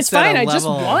you should It's set fine. a I just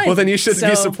level. won. well, then you should be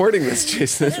So- supporting this,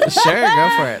 Jason. Sure, go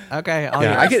for it. Okay,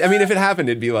 I mean, if it happened,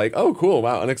 it'd be like, oh, cool,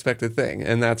 wow, unexpected thing,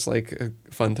 and that's like a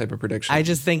fun type of prediction. I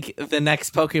just think the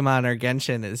next Pokemon or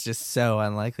Genshin is just so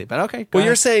unlikely. But okay, go Well,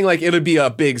 you're ahead. saying like it'll be a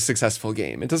big successful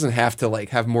game. It doesn't have to like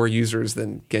have more users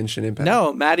than Genshin Impact.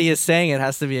 No, Maddie is saying it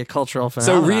has to be a cultural So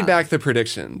phenomenon. read back the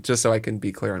prediction just so I can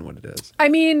be clear on what it is. I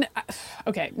mean,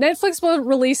 okay, Netflix will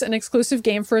release an exclusive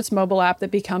game for its mobile app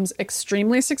that becomes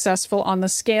extremely successful on the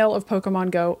scale of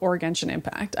Pokemon Go or Genshin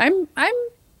Impact. I'm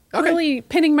Okay. really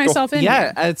pinning myself in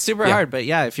Yeah, here. it's super hard, but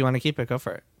yeah, if you want to keep it, go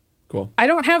for it. Cool. I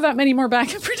don't have that many more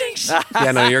backup predictions.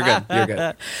 Yeah, no, you're good. You're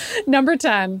good. Number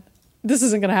 10. This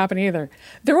isn't going to happen either.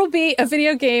 There will be a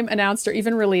video game announced or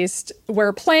even released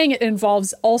where playing it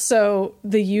involves also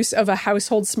the use of a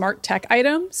household smart tech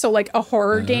item. So like a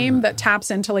horror game that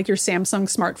taps into like your Samsung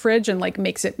smart fridge and like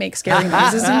makes it make scary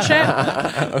noises and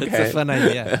shit. It's a fun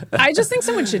idea. I just think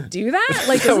someone should do that.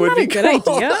 Like, That isn't would that a be good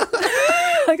cool. idea?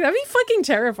 Like, that'd be fucking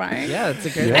terrifying. Yeah, it's a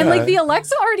great Yeah. And like the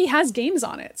Alexa already has games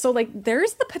on it. So like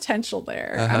there's the potential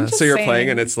there. I'm just So you're saying. playing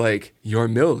and it's like your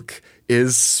milk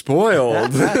is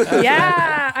spoiled.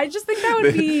 Yeah, I just think that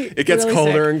would be It gets really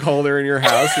colder sick. and colder in your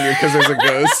house because there's a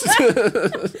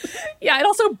ghost. Yeah, it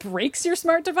also breaks your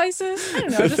smart devices. I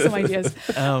don't know, just some ideas.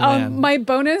 Oh, man. My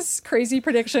bonus crazy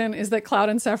prediction is that Cloud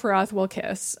and Sephiroth will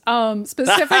kiss.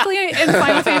 Specifically in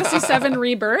Final Fantasy VII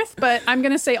Rebirth, but I'm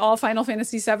going to say all Final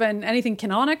Fantasy VII, anything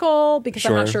canonical, because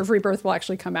I'm not Sure. sure if Rebirth will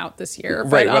actually come out this year.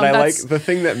 Right. But, What I like, that's- the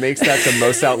thing that makes that the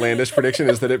most outlandish prediction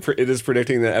is that it is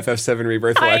predicting that FF7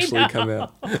 Rebirth will I actually know. come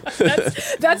out.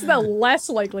 that's the less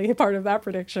likely part of that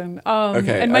prediction.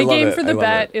 Okay, and I my love game it. for I the love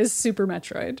bet it. is Super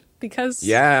Metroid because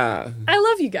Yeah. I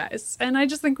love you guys, and I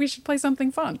just think we should play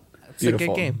something fun. It's a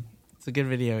Beautiful. good game. It's a good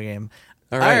video game.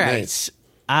 All right, nice.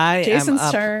 I Jason's am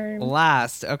up turn.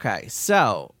 last. Okay,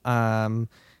 so,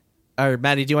 or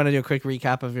Maddie, do you want to do a quick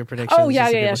recap of your predictions? Oh, yeah,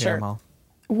 just so yeah, yeah, people hear sure. them all?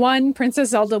 1, Princess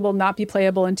Zelda will not be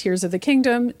playable in Tears of the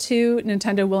Kingdom. 2,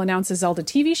 Nintendo will announce a Zelda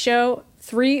TV show.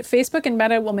 3, Facebook and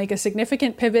Meta will make a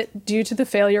significant pivot due to the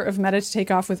failure of Meta to take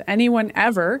off with anyone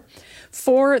ever.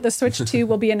 4, the Switch 2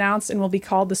 will be announced and will be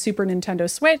called the Super Nintendo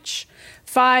Switch.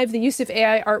 5, the use of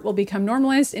AI art will become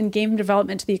normalized in game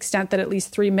development to the extent that at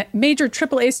least 3 major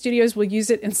AAA studios will use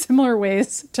it in similar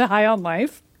ways to High on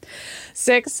Life.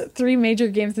 6, 3 major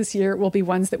games this year will be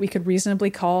ones that we could reasonably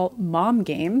call mom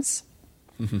games.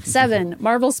 7,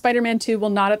 Marvel's Spider-Man 2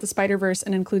 will nod at the Spider-Verse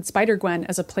and include Spider-Gwen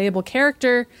as a playable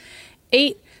character.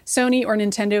 8, Sony or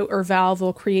Nintendo or Valve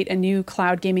will create a new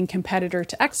cloud gaming competitor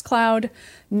to xCloud.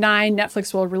 9,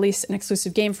 Netflix will release an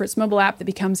exclusive game for its mobile app that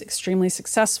becomes extremely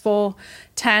successful.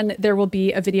 10, there will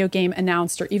be a video game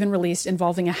announced or even released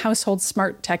involving a household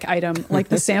smart tech item like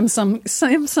the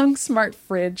Samsung smart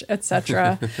fridge,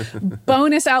 etc.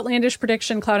 Bonus outlandish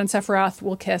prediction, Cloud and Sephiroth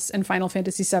will kiss in Final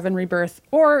Fantasy VII Rebirth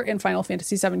or in Final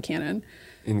Fantasy VII canon.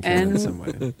 In canon And- some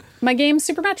way. My game,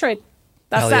 Super Metroid.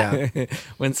 That's Hell that. yeah.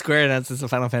 When Square announces a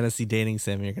Final Fantasy dating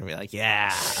sim, you're going to be like,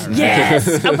 yeah. all right.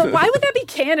 Yes. But why would that be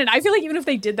canon? I feel like even if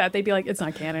they did that, they'd be like, it's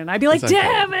not canon. I'd be like, It's not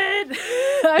damn it.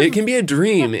 It can be a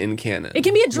dream in canon. It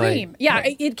can be a dream. Like, Yeah,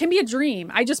 it can be a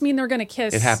dream. I just mean they're going to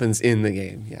kiss. It happens in the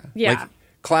game. Yeah. Yeah. Like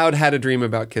Cloud had a dream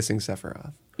about kissing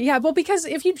Sephiroth. Yeah, well, because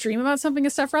if you dream about something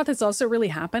as Sephiroth, it's also really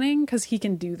happening because he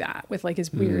can do that with like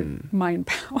his weird mind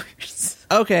powers.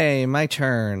 Okay, my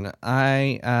turn.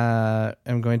 I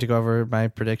am going to go over my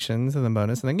predictions and the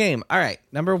bonus in the game. All right,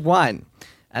 number 1.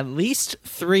 At least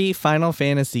 3 Final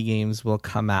Fantasy games will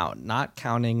come out, not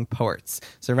counting ports.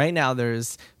 So right now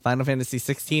there's Final Fantasy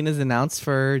 16 is announced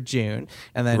for June,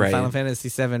 and then Right. Final Fantasy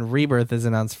 7 Rebirth is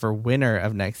announced for winter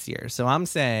of next year. So I'm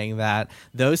saying that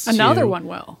those Another two one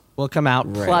will come out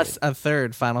Right. plus a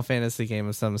third Final Fantasy game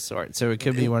of some sort. So it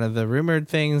could be one of the rumored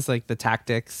things like the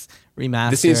Tactics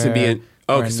remaster. This needs to be an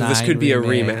or so this could be a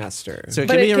remake. remaster. So it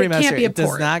But could be it a remaster. can't be a It does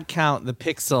port. not count the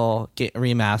Pixel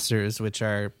remasters, which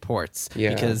are ports,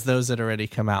 Yeah. because those had already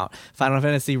come out. Final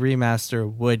Fantasy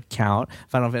remaster would count.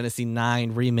 Final Fantasy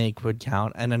 9 remake would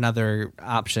count, and another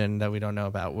option that we don't know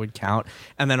about would count.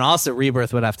 And then also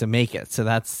Rebirth would have to make it. So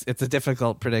it's a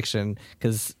difficult prediction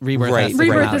because Rebirth Right, has to come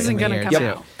Rebirth out isn't in the gonna year, come too.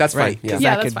 out. That's fine, Right, yeah. because Yeah,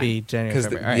 that that's could be fine. January, Because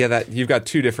February. All right. that you've got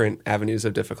 2 different avenues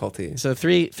of difficulty. So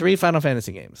three Final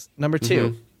Fantasy games. Number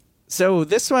 2, So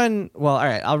this one, well, all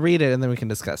right, I'll read it and then we can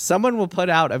discuss. Someone will put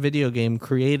out a video game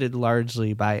created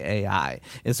largely by AI,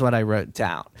 is what I wrote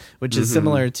down, which is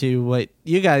similar to what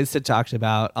you guys had talked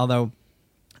about. Although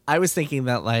I was thinking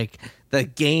that like the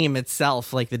game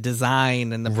itself, like the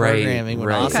design and the programming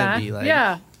would also be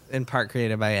like in part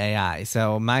created by AI.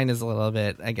 So mine is a little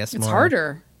bit, I guess, It's more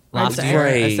harder. I'd say.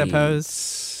 loftier, I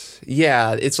suppose.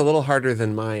 Yeah, it's a little harder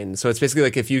than mine. So it's basically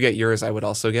like if you get yours, I would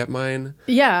also get mine.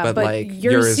 Yeah, but like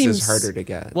yours is harder to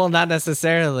get. Well, not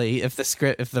necessarily if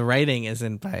the writing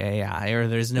isn't by AI or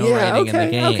there's no writing in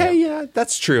the game. Okay, yeah,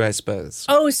 that's true, I suppose.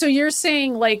 Oh, so you're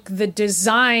saying like the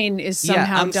design is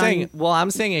somehow done?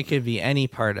 I'm saying it could be any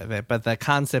part of it, but the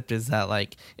concept is that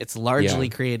like it's largely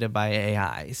created by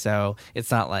AI. So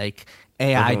it's not like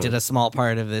AI did a small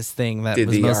part of this thing that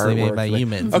was mostly made by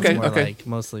humans. Okay, it's more okay. like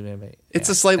mostly made by. It's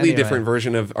a slightly different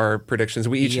version of our predictions.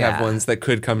 We each have ones that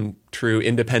could come true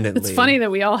independently. It's funny that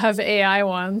we all have AI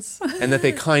ones. And that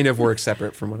they kind of work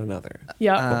separate from one another.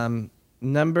 Yeah.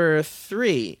 Number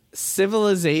 3,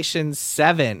 Civilization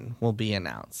 7 will be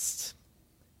announced.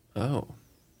 Oh.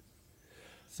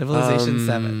 Civilization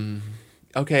 7.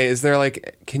 Okay, is there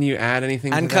like, can you add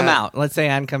anything And to come that? out. Let's say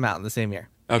and come out in the same year.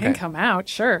 Okay. Can come out,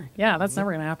 sure. Yeah, that's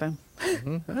never going to happen.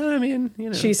 I mean, you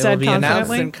know. She It will said be announced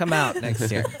confidently. and come out next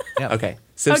year. Yep. Okay.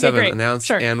 Civ Okay, 7 great. announced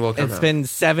Sure. and will come It's out. been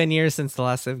 7 years since the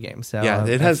last Civ game, so Yeah,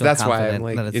 it I'm has. so That's why I'm confident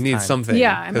like, that it's it needs time. something.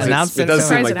 Yeah, and 'Cause that's it does seem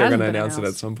surprised like it they're going to hasn't been announce it at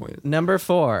announced. some point. Number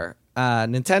 4,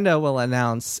 Nintendo will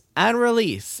announce and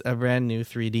release a brand new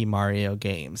 3D Mario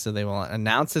game. So they will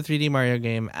announce a 3D Mario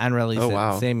game and release it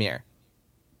the same year.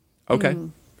 Okay,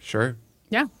 sure.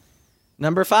 Yeah.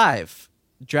 Number 5,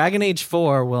 Dragon Age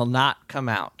 4 will not come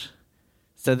out.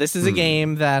 So this is a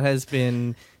game that has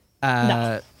been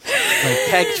like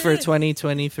pegged for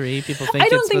 2023. People think I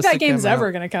don't it's think supposed that to game's come ever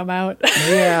out. going to come out.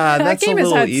 Yeah, that's game a has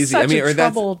little had easy. such I mean, a or that's.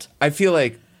 troubled- I feel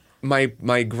like my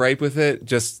gripe with it,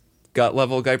 just gut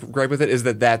level gripe with it, is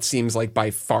that seems like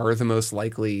by far the most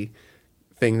likely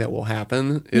thing that will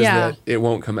happen is that it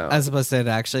won't come out. As opposed to it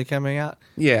actually coming out.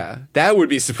 Yeah, that would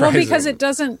be surprising. Well, because it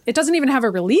doesn't even have a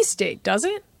release date, does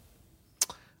it?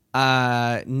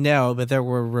 No, but there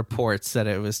were reports that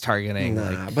it was targeting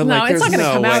But No, like, it's there's not gonna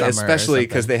no come way, out. especially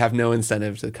because they have no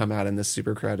incentive to come out in this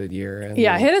super crowded year. And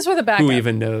Yeah, hit us with a backup. who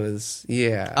even knows?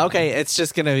 Yeah. Okay, it's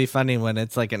just gonna be funny when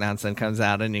it's like announced and comes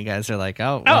out, and you guys are like,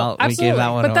 "Oh, well, we absolutely. gave that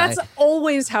one but away." that's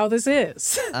always how this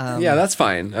is. Yeah, that's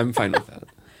fine. I'm fine with that.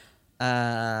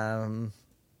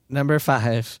 Number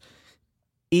 5,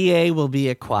 EA will be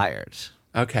acquired.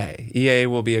 Okay, EA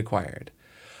will be acquired.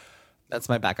 That's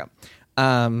my backup.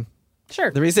 Sure.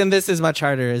 The reason this is much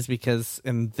harder is because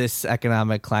in this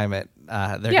economic climate, there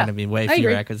are going to be way I fewer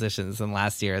agree. acquisitions than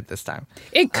last year at this time.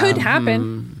 It could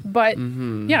happen, but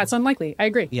yeah, it's unlikely. I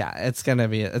agree. Yeah, it's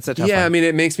a tough Yeah, one. I mean,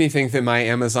 it makes me think that my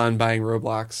Amazon buying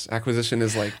Roblox acquisition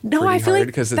is like No, pretty I feel hard like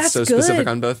because it's that's so specific good,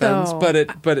 on both though. ends. But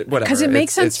it whatever. Because it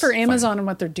makes sense It's for fine. Amazon and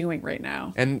what they're doing right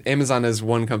now. And Amazon is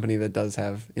one company that does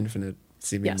have infinite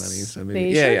seeming Yes, money. So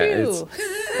maybe they yeah, sure do.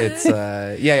 It's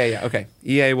yeah. Okay,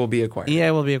 EA will be acquired.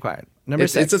 EA will be acquired. Number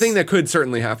 6. It's a thing that could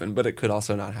certainly happen, but it could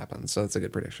also not happen. So it's a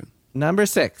good prediction. Number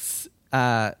 6,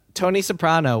 Tony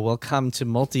Soprano will come to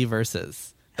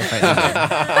Multiverses. The fighting game.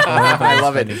 I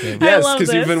love it. Yes, love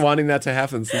because you've this. been wanting that to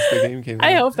happen since the game came out.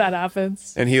 I hope that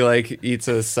happens. And he like eats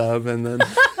a sub and then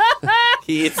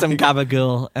He eats some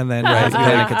gabagool and then he has a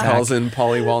panic attack. calls in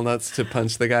Polly Walnuts to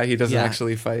punch the guy. He doesn't Yeah.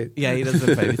 actually fight. Yeah, he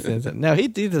doesn't fight. He stands up. No, he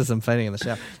does some fighting in the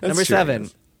show. Number true, I 7,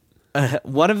 guess.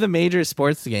 one of the major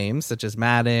sports games, such as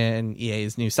Madden,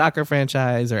 EA's new soccer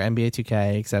franchise, or NBA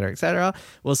 2K, et cetera,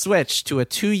 will switch to a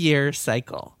 2-year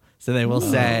cycle. So they will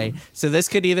say, so this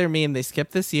could either mean they skip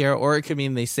this year, or it could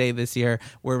mean they say this year,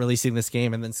 we're releasing this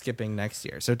game and then skipping next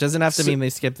year. So it doesn't have to mean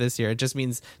they skip this year. It just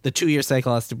means the 2-year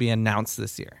cycle has to be announced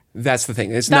this year. That's the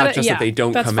thing. It's That- not just yeah, that they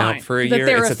don't that's come fine. out for a That year.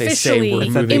 they're It's that they say we're officially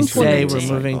moving They to a say new we're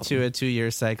cycle. moving to a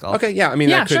 2-year cycle. Okay, yeah. I mean,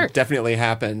 Yeah, that could sure. definitely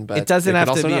happen, but It doesn't could have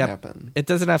to also be not a. happen. It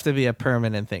doesn't have to be a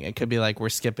permanent thing. It could be like we're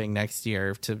skipping next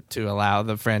year to allow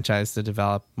the franchise to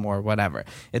develop more, whatever.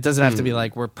 It doesn't have to be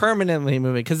like we're permanently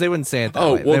moving because they wouldn't say it. That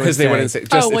Oh, way. well, because they wouldn't say.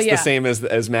 Just it's yeah. the same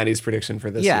as Maddie's prediction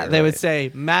for this Yeah, year. they would right?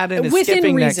 say Madden is Within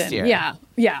skipping reason. next year.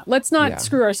 Yeah. Let's not Yeah.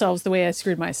 screw ourselves the way I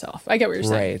screwed myself. I get what you're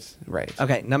saying. Right.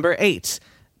 Okay, number 8.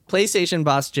 PlayStation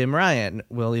boss Jim Ryan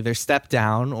will either step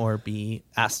down or be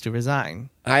asked to resign.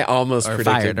 I almost Or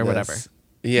predicted fired or this. whatever.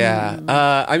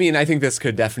 Yeah. I mean, I think this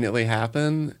could definitely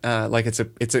happen. Like it's a,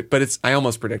 but I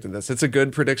almost predicted this. It's a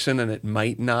good prediction and it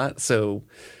might not. So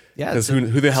Yeah, Because who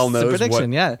the hell it's a knows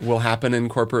prediction, what will happen in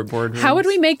corporate boardrooms? How would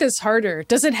we make this harder?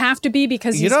 Does it have to be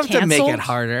because you he's don't have canceled? to make it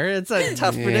harder. It's a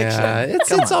tough prediction. Yeah,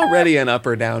 it's already an up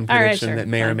or down All right, prediction sure. that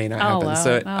may or may not I'll happen. allow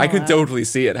So it. I could I'll allow it. totally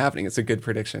see it happening. It's a good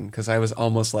prediction because I was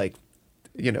almost like,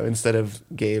 instead of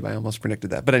Gabe, I almost predicted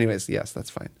that. But anyways, yes, that's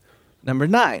fine. Number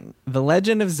 9, The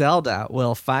Legend of Zelda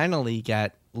will finally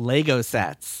get Lego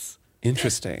sets.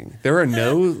 Interesting. There are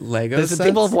no Lego sets?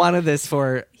 People have wanted this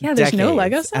for Yeah, there's no decades,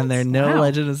 Lego sets? and there are no Wow.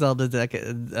 Legend of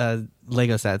Zelda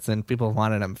Lego sets, and people have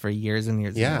wanted them for years and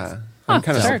years. And Yeah. years. I'm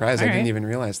kind of sure. surprised. All I didn't right. even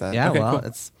realize that. Yeah, Okay, well, cool.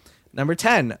 it's number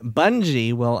 10.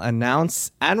 Bungie will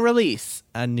announce and release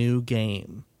a new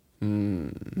game.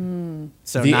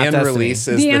 So The not end Destiny. release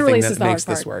is The the end thing release that is the hard makes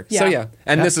this part. work. Yeah. So yeah,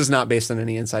 and Yeah. this is not based on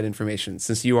any inside information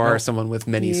since you are someone with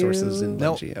many sources in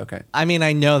Nope. Bungie. Okay. I mean,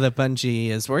 I know that Bungie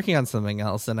is working on something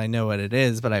else, and I know what it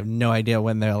is, but I have no idea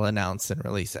when they'll announce and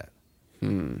release it.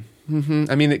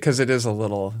 I mean, because it is a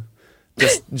little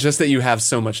just that you have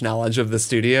so much knowledge of the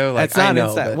studio. Like That's not I know,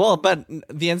 inside. but- Well, but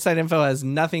the inside info has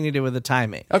nothing to do with the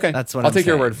timing. okay, That's what I'll I'm take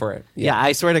your saying. word for it. Yeah,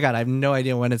 I swear to God, I have no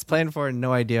idea when it's planned for,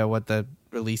 no idea what the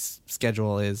release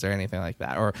schedule is or anything like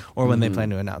that, or when they plan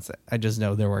to announce it. I just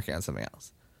know they're working on something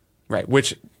else. Right,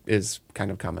 which is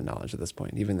kind of common knowledge at this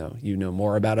point, even though you know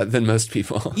more about it than most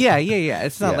people. Yeah.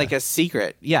 It's not Yeah. like a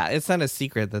secret. Yeah, it's not a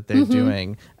secret that they're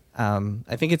doing.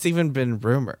 I think it's even been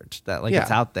rumored that Yeah. it's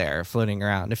out there floating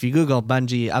around. If you Google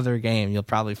Bungie other game, you'll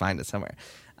probably find it somewhere.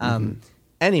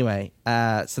 Anyway,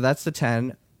 so that's the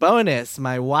 10. Bonus,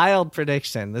 my wild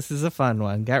prediction. This is a fun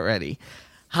one. Get ready.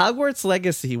 Hogwarts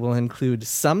Legacy will include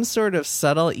some sort of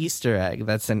subtle Easter egg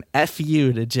that's an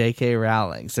FU to J.K.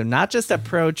 Rowling. So not just a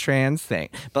pro-trans thing,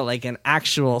 but like an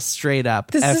actual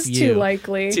straight-up This FU is too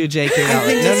likely. to J.K. I Rowling.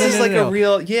 think this is like no. a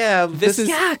real This is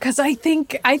Yeah, because I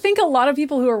think a lot of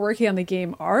people who are working on the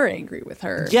game are angry with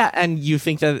her. Yeah, and you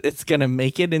think that it's gonna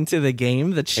make it into the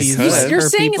game that she's could. like, You're her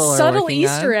saying people a are subtle working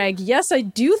Easter on? egg. Yes, I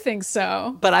do think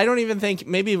so. But I don't even think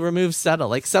maybe remove subtle,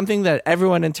 like something that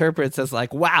everyone interprets as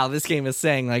like, wow, this game is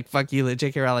saying like fuck you,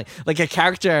 J.K. Rowling, like a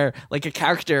character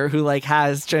who like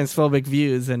has transphobic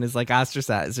views and is like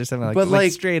ostracized or something But,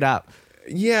 like, straight up.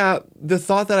 Yeah, the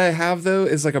thought that I have though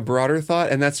is like a broader thought,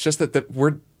 and that's just that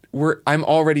I'm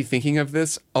already thinking of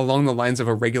this along the lines of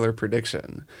a regular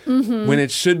prediction, when it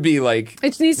should be like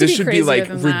It needs to this be should be crazier like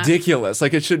than that. ridiculous.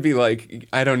 Like it should be like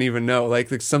I don't even know,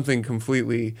 like something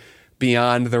completely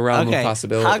beyond the realm Okay, of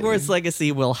possibility. Hogwarts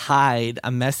Legacy will hide a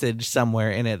message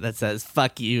somewhere in it that says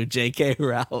 "fuck you, J.K.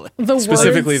 Rowling." The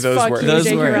Specifically words, those fuck words. you, Those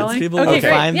J.K. words, Rowling. people Okay, will great.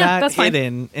 find Yeah, that that's fine.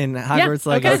 hidden in Hogwarts okay.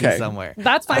 Legacy Okay. somewhere.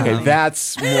 That's fine. Okay,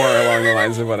 that's more along the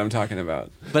lines of what I'm talking about.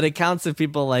 But it counts if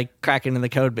people like crack into the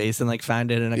code base and like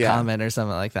find it in a Yeah. comment or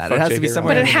something like that. Fuck It has to be J.K.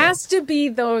 somewhere. But in it the game. has to be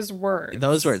those words.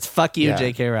 Those words. Fuck you, Yeah.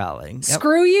 J.K. Rowling. Yep.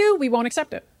 Screw you. We won't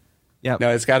accept it. Yep.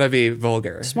 No, it's got to be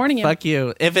vulgar. Just warning you. Fuck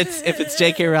you. If it's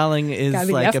J.K. Rowling is Gotta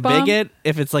be like a F-bomb? bigot,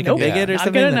 if it's like Nope. a bigot Yeah. or Not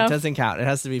something, good that enough. doesn't count. It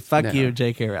has to be fuck No. you,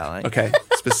 J.K. Rowling. Okay,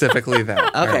 specifically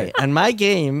that. All Okay. right. And my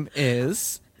game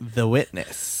is The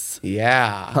Witness.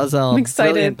 Yeah. Puzzle. I'm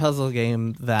excited. Brilliant puzzle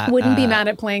game that Wouldn't be mad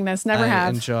at playing this. Never I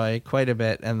have. enjoy quite a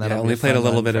bit, and Yeah, that'll I be only played a fun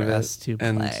little one bit of for it, us to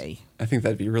and play. I think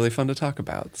that'd be really fun to talk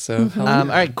about. So, hell yeah. All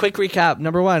right, quick recap.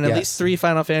 Number 1, at Yes. least 3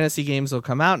 Final Fantasy games will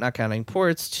come out, not counting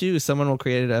ports. 2, someone will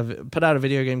put out a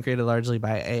video game created largely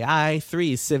by AI.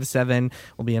 3, Civ 7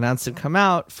 will be announced and come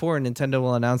out. 4, Nintendo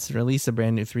will announce and release a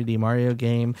brand new 3D Mario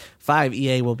game. 5,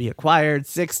 EA will be acquired.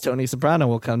 6, Tony Soprano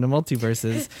will come to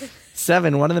Multiverses.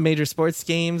 7, one of the major sports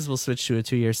games will switch to a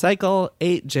 2-year cycle.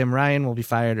 8, Jim Ryan will be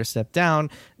fired or step down.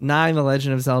 9, The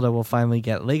Legend of Zelda will finally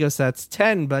get Lego sets.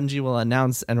 10, Bungie will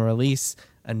announce and release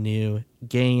a new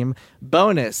game.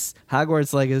 Bonus,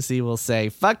 Hogwarts Legacy will say,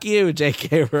 fuck you,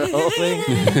 J.K. Rowling.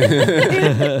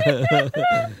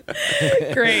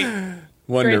 Great.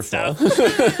 Wonderful. All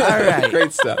right.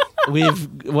 Great stuff.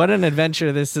 What an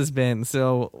adventure this has been.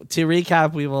 So to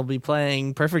recap, we will be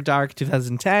playing Perfect Dark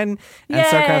 2010 and Yay!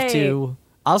 StarCraft 2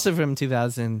 also from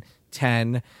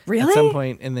 2010 at Really? some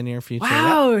point in the near future. Yep.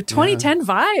 Wow. 2010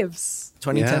 vibes.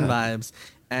 2010 Yeah. vibes.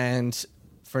 And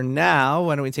for now,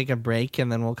 why don't we take a break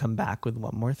and then we'll come back with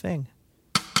one more thing.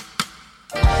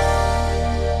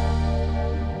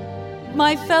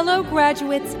 My fellow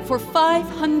graduates, for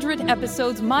 500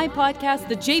 episodes, my podcast,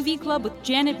 The JV Club with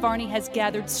Janet Varney, has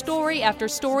gathered story after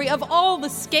story of all the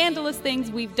scandalous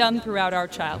things we've done throughout our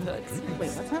childhoods.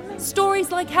 Wait, what's happening? Stories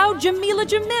like how Jamila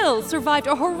Jamil survived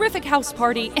a horrific house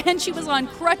party and she was on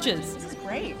crutches.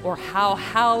 great. Or how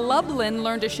Hal Lublin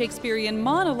learned a Shakespearean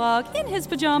monologue in his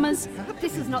pajamas.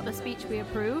 This is not the speech we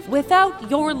approve. Without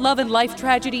your love and life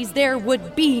tragedies, there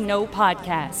would be no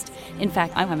podcast. In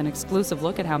fact, I have an exclusive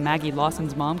look at how Maggie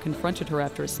Lawson's mom confronted her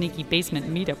after a sneaky basement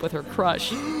meetup with her crush.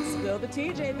 Spill the tea,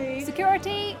 JV.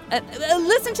 Security.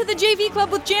 Listen to the JV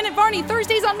Club with Janet Varney,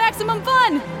 Thursdays on Maximum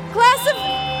Fun. Class of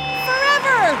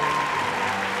Forever.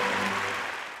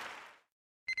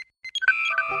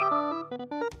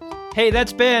 Hey,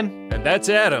 that's Ben. And that's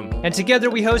Adam. And together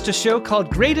we host a show called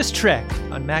Greatest Trek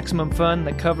on Maximum Fun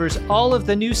that covers all of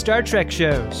the new Star Trek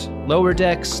shows. Lower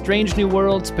Decks, Strange New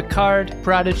Worlds, Picard,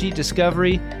 Prodigy,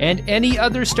 Discovery, and any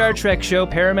other Star Trek show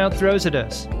Paramount throws at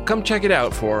us. Come check it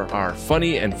out for our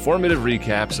funny and formative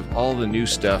recaps of all the new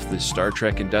stuff the Star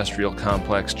Trek Industrial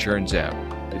Complex churns out.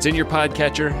 It's in your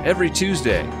podcatcher every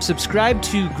Tuesday. Subscribe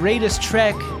to Greatest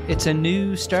Trek. It's a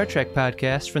new Star Trek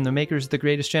podcast from the makers of The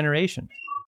Greatest Generation.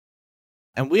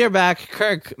 And we are back.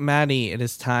 Kirk, Maddie, it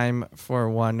is time for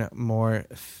one more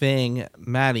thing.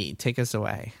 Maddie, take us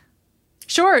away.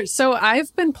 Sure. So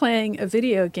I've been playing a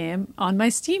video game on my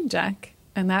Steam Deck,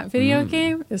 and that video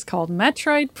game is called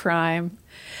Metroid Prime.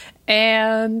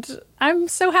 And I'm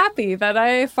so happy that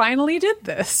I finally did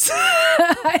this.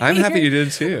 I'm happy you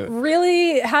did too.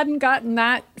 Really hadn't gotten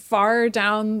that far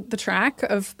down the track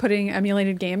of putting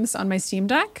emulated games on my Steam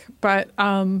Deck, but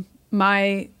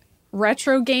my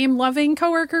retro game loving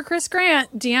coworker Chris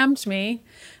Grant DM'd me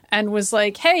and was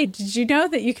like, "Hey, did you know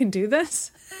that you can do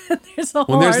this?" There's a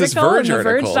whole this article Verge in the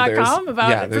article. Verge.com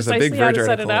about there's a precisely big how Verge to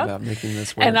set it article up. about making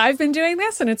this work. And I've been doing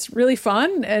this, and it's really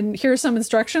fun. And here are some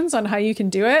instructions on how you can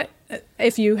do it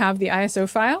if you have the ISO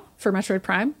file for Metroid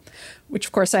Prime, which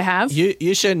of course I have.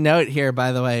 You should note here,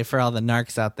 by the way, for all the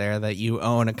narcs out there, that you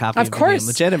own a copy of the course, game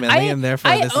legitimately, and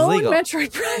therefore this is legal. I own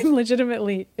Metroid Prime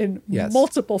legitimately in Yes.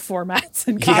 multiple formats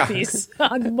and Yeah. copies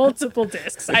on multiple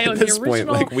discs. I own At this the point,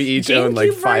 original like, we each own,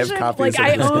 like, GameCube 5 version. copies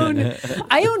Like of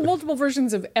I own multiple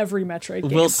versions of every Metroid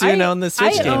game. We'll soon I own the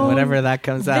Switch I game own whenever that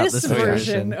comes out. This The Switch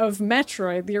version of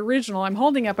Metroid, the original. I'm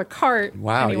holding up a cart.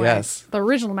 Wow, anyway, yes. the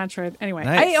original Metroid. Anyway,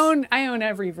 Nice. I own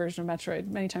every version of Metroid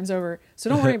many times over. So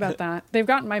don't worry about that. They've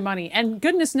gotten my money, and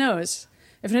goodness knows,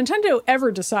 if Nintendo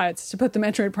ever decides to put the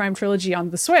Metroid Prime trilogy on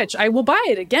the Switch, I will buy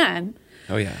it again.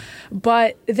 Oh yeah.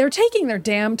 But they're taking their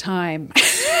damn time.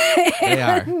 They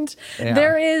are. And They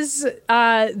there are. is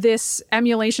this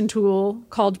emulation tool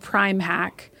called Prime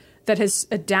Hack that has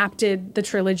adapted the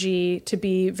trilogy to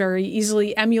be very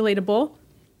easily emulatable.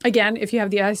 Again, if you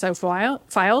have the ISO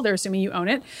file, they're assuming you own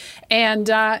it. And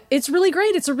it's really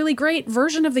great. It's a really great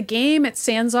version of the game. It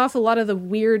sands off a lot of the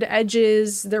weird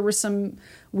edges. There were some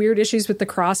weird issues with the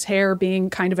crosshair being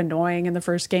kind of annoying in the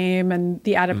first game, and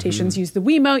the adaptations used the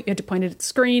Wiimote. You had to point it at the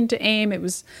screen to aim. It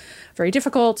was very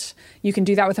difficult. You can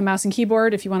do that with a mouse and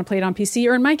keyboard if you want to play it on PC,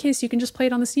 or in my case, you can just play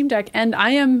it on the Steam Deck. And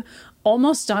I am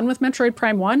almost done with Metroid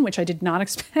Prime 1, which I did not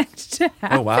expect to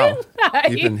happen. Oh, wow. I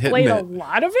You've been hitting played it. a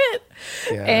lot of it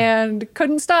and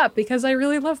couldn't stop because I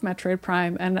really love Metroid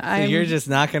Prime. And So I'm you're just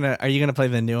not gonna. Are you gonna play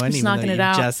the new one? Just Even though knocking it you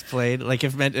out. just played. Like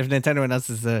if Nintendo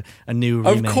announces a new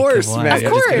Of remake course, one, Matt.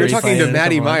 Of course. You're talking to Replay it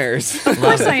Maddie a couple Myers. Of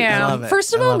course I love am. it.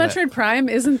 First of I all, love it. Metroid Prime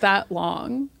isn't that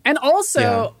long. And also,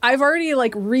 Yeah. I've already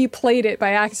like replayed it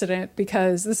by accident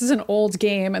because this is an old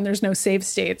game and there's no save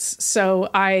states. So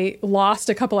I lost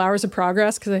a couple hours of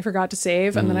progress because I forgot to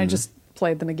save, and then I just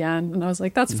played them again. And I was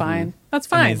like, that's fine. That's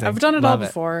fine. Amazing. I've done it Love all it.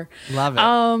 before. Love it.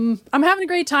 I'm having a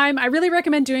great time. I really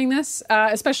recommend doing this,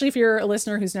 especially if you're a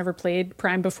listener who's never played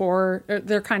Prime before.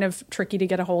 They're kind of tricky to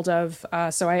get a hold of.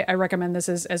 So I recommend this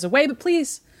as a way, but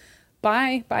please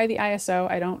buy the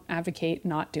ISO. I don't advocate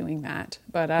not doing that.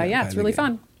 But yeah, buy it's the really game.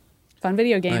 fun. Fun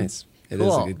video game. Nice. It is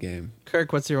Cool. a good game.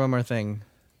 Kirk, what's your one more thing?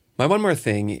 My one more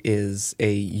thing is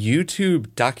a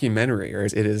YouTube documentary, or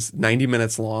it is 90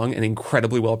 minutes long and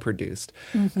incredibly well produced.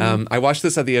 I watched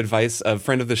this at the advice of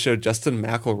friend of the show, Justin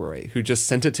McElroy, who just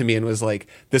sent it to me and was like,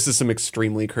 this is some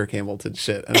extremely Kirk Hamilton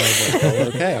shit. And I was like, well,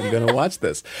 okay, I'm going to watch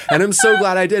this. And I'm so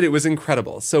glad I did. It was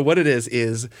incredible. So what it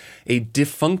is a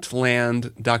defunct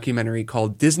land documentary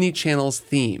called Disney Channel's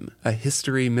Theme, A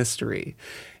History Mystery.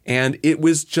 And it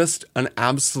was just an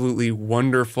absolutely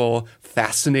wonderful,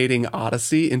 fascinating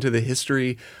odyssey into the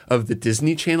history of the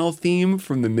Disney Channel theme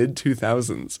from the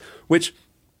mid-2000s, which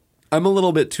I'm a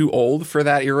little bit too old for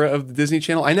that era of the Disney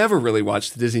Channel. I never really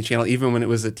watched the Disney Channel, even when it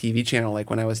was a TV channel, like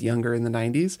when I was younger in the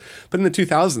 90s. But in the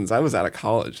 2000s, I was out of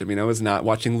college. I mean, I was not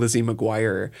watching Lizzie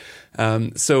McGuire.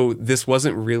 So this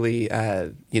wasn't really,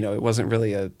 it wasn't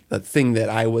really a thing that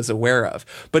I was aware of.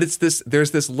 But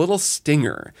there's this little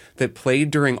stinger that played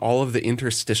during all of the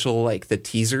interstitial, like the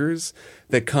teasers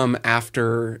that come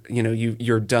after,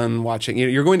 you're done watching.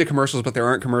 You're going to commercials, but there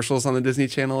aren't commercials on the Disney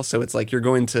Channel. So it's like you're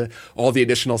going to all the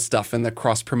additional stuff and the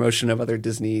cross promotion of other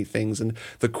Disney things and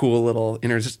the cool little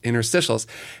interstitials.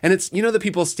 And it's, the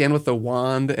people stand with the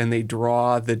wand and they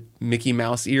draw the Mickey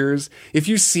Mouse ears. If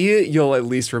you see it, you'll at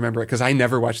least remember it, because I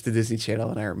never watched the Disney Channel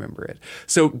and I remember it.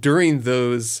 So during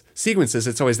those sequences,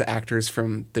 it's always the actors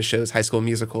from the shows High School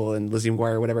Musical and Lizzie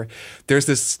McGuire or whatever. There's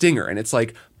this stinger and it's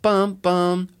like bum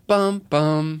bum bum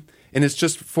bum, and it's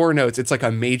just 4 notes. It's like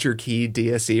a major key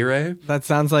Dies Irae. That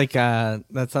sounds like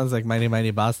Mighty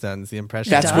Mighty Bosstones, the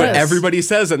impression. That's what everybody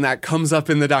says, and that comes up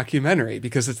in the documentary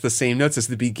because it's the same notes as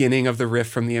the beginning of the riff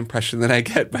from the impression that I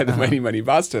get by the Mighty Mighty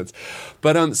Bosstones.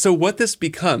 But so what this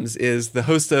becomes is the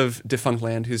host of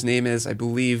Defunctland, whose name is, I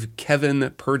believe,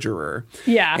 Kevin Perjurer.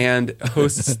 Yeah. And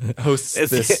hosts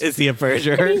this. Is he a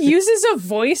perjurer? He uses a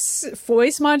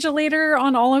voice modulator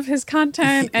on all of his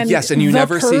content. And yes, and you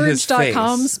never see his face.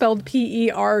 ThePurge.com, spelled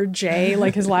Perj,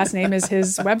 like his last name is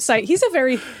his website.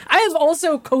 I have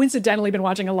also coincidentally been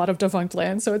watching a lot of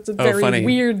Defunctland, so it's very funny.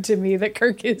 weird to me that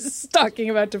Kirk is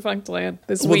talking about Defunctland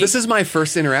this week. Well, this is my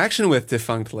first interaction with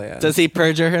Defunctland. Does he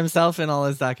perjure himself in all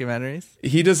his documentaries?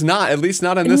 He does not, at least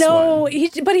not in this one. No,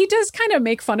 but he does kind of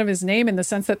make fun of his name in the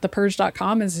sense that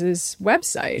ThePurge.com is his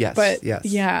website. Yes, but yes.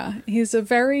 Yeah, he's a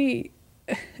very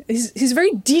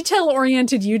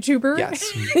detail-oriented YouTuber.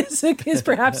 Yes. is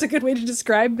perhaps a good way to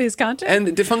describe his content.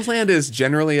 And Defunctland is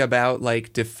generally about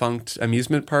like defunct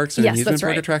amusement parks and amusement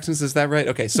park attractions. Is that right?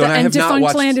 Okay. So I have not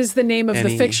watched. Defunctland is the name of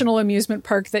the fictional amusement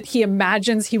park that he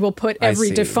imagines he will put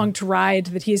every defunct ride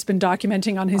that he's been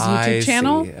documenting on his YouTube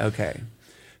channel. Okay.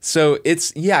 So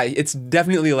it's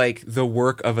definitely like the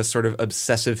work of a sort of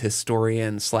obsessive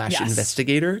historian /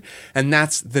 investigator. And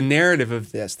that's the narrative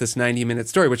of this 90-minute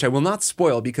story, which I will not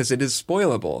spoil because it is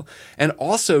spoilable. And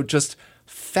also just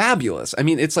fabulous. I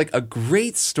mean, it's like a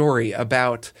great story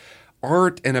about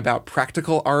art and about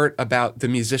practical art, about the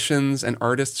musicians and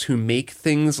artists who make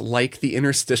things like the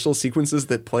interstitial sequences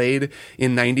that played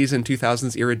in 90s and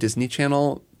 2000s era Disney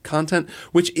Channel content,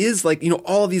 which is like,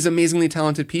 all of these amazingly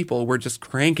talented people were just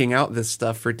cranking out this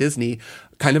stuff for Disney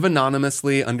kind of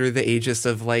anonymously under the aegis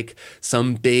of like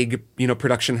some big,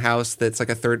 production house that's like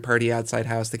a third party outside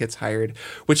house that gets hired,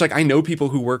 which like I know people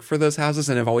who work for those houses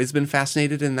and have always been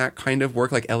fascinated in that kind of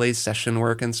work, like LA session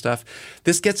work and stuff.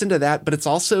 This gets into that, but it's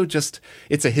also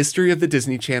it's a history of the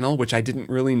Disney Channel, which I didn't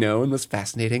really know and was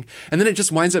fascinating. And then it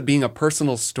just winds up being a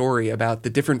personal story about the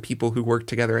different people who worked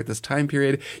together at this time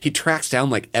period. He tracks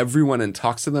down like everyone and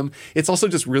talks to them. It's also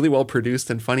just really well produced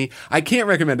and funny. I can't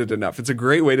recommend it enough. It's a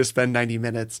great way to spend 90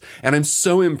 minutes. And I'm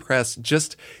so impressed.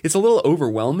 It's a little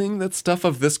overwhelming that stuff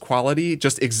of this quality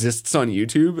just exists on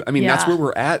YouTube. I mean, that's where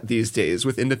we're at these days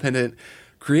with independent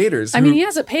creators. I mean, he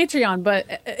has a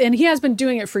Patreon, and he has been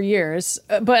doing it for years.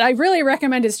 But I really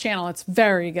recommend his channel. It's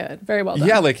very good, very well done.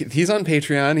 Yeah, like he's on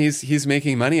Patreon. He's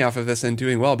making money off of this and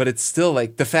doing well. But it's still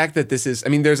like the fact that this is. I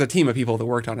mean, there's a team of people that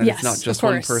worked on it. Yes, it's not just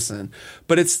one person.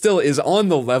 But it still is on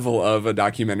the level of a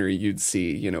documentary you'd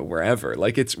see, wherever.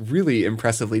 Like it's really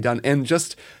impressively done. And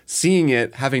just seeing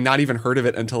it, having not even heard of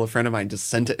it until a friend of mine just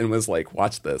sent it and was like,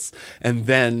 "Watch this," and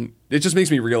then it just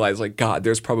makes me realize, like, God,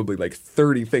 there's probably like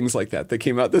 30 things like that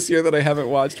came out this year that I haven't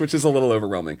watched, which is a little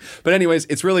overwhelming. But anyways,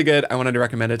 it's really good. I wanted to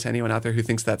recommend it to anyone out there who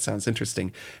thinks that sounds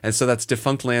interesting. And so that's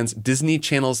Defunctland's Disney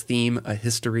Channel's theme, A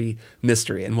History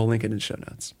Mystery. And we'll link it in show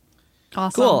notes.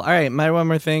 Awesome. Cool. All right. My one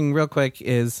more thing real quick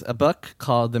is a book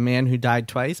called The Man Who Died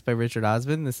Twice by Richard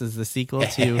Osman. This is the sequel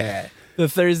to The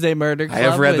Thursday Murder Club. I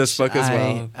have read this book as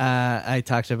well. I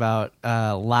talked about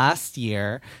last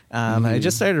year. I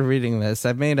just started reading this.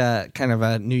 I've made a kind of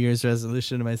a New Year's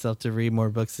resolution to myself to read more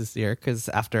books this year because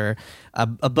after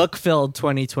a book-filled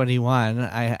 2021,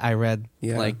 I read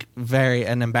like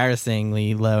an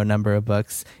embarrassingly low number of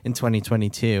books in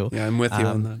 2022. Yeah, I'm with you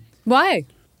on that. Why?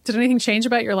 Did anything change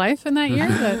about your life in that year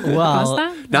that caused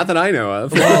that? Not that I know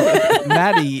of. Well,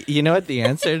 Maddie, you know what the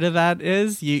answer to that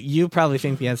is? You probably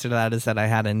think the answer to that is that I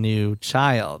had a new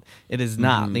child. It is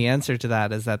not. The answer to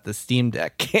that is that the Steam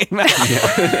Deck came out.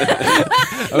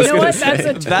 You know what? That's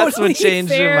a totally That's what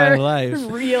changed in my life.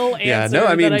 Real answer. Yeah, no,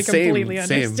 I mean, that I same, completely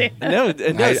understand. No,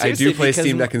 I do play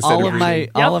Steam Deck instead of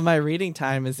reading. All of my reading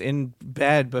time is in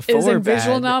bed before Is in bed,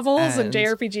 visual novels and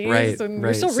JRPGs, and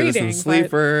we're still Citizen reading.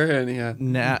 Sleeper, and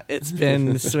No, it's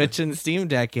been Switch and Steam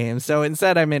Deck games. So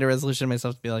instead, I made a resolution to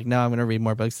myself to be like, no, I'm going to read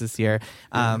more books this year.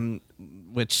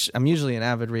 which I'm usually an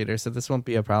avid reader, so this won't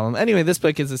be a problem. Anyway, this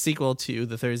book is a sequel to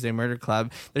The Thursday Murder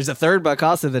Club. There's a third book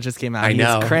also that just came out. I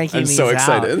know. He's cranking I'm these so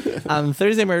excited.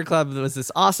 Thursday Murder Club was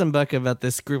this awesome book about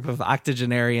this group of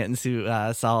octogenarians who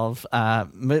solve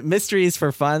mysteries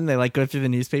for fun. They like go through the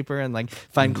newspaper and like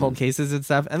find cold cases and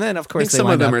stuff. And then of course some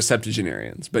of them are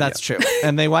septuagenarians, but that's true.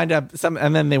 And they wind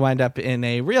up in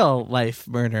a real life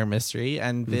murder mystery.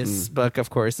 And this book, of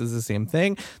course, is the same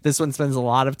thing. This one spends a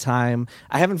lot of time.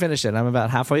 I haven't finished it. I'm about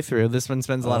halfway through. This one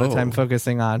spends a lot of time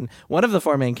focusing on one of the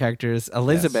four main characters,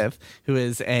 Elizabeth, who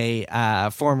is a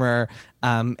former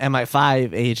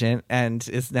MI5 agent and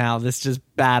is now this just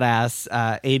badass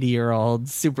 80-year-old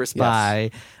super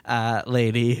spy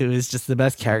lady who is just the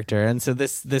best character. And so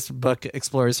this book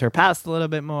explores her past a little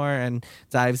bit more and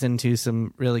dives into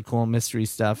some really cool mystery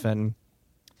stuff, and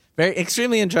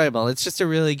extremely enjoyable. It's just a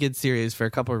really good series for a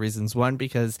couple of reasons. One,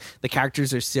 because the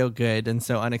characters are so good and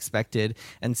so unexpected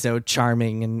and so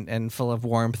charming and full of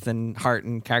warmth and heart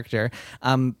and character.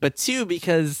 But two,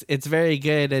 because it's very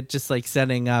good at just like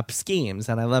setting up schemes.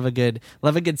 And I love a good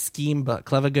scheme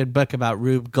book. Love a good book about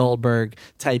Rube Goldberg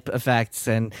type effects.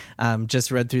 And just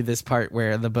read through this part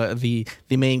where the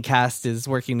main cast is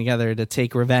working together to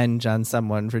take revenge on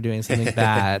someone for doing something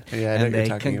bad. And they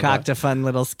concoct a fun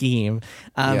little scheme.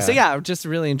 So yeah, I'm just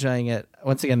really enjoying it.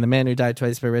 Once again, The Man Who Died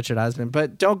Twice by Richard Osman.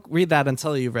 But don't read that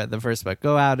until you've read the first book.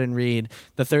 Go out and read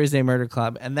The Thursday Murder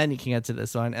Club, and then you can get to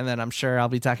this one. And then I'm sure I'll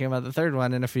be talking about the third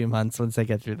one in a few months once I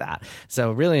get through that.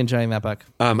 So really enjoying that book.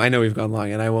 I know we've gone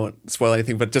long, and I won't spoil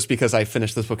anything, but just because I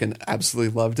finished this book and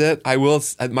absolutely loved it, I will.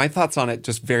 My thoughts on it,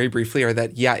 just very briefly, are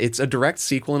that it's a direct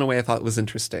sequel in a way I thought was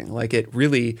interesting. Like, it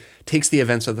really takes the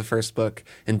events of the first book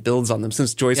and builds on them.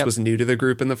 Since Joyce was new to the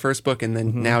group in the first book, and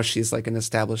then now she's like an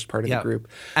established part of the group.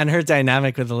 And her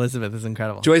dynamic with Elizabeth is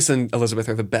incredible. Joyce and Elizabeth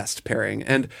are the best pairing.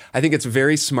 And I think it's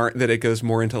very smart that it goes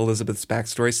more into Elizabeth's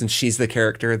backstory, since she's the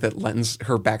character that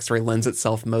her backstory lends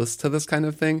itself most to this kind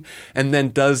of thing. And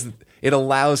then it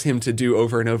allows him to do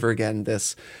over and over again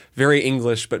this very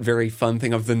English but very fun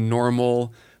thing of the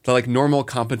normal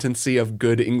competency of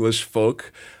good English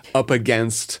folk up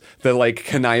against the like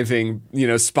conniving,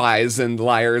 spies and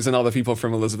liars and all the people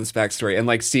from Elizabeth's backstory, and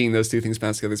like seeing those two things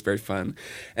bounce together is very fun.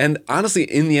 And honestly,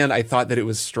 in the end, I thought that it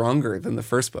was stronger than the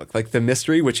first book. Like, the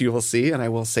mystery, which you will see, and I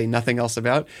will say nothing else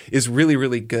about, is really,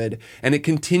 really good. And it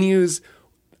continues.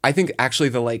 I think actually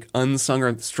the like unsung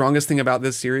or strongest thing about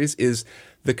this series is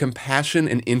the compassion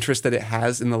and interest that it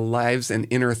has in the lives and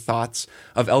inner thoughts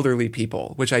of elderly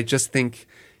people, which I just think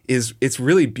it's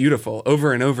really beautiful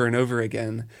over and over and over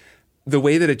again. The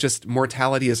way that it just,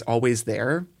 mortality is always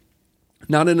there,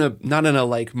 not in a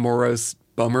like morose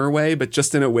bummer way, but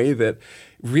just in a way that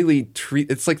really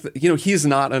it's like, he's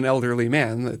not an elderly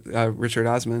man, Richard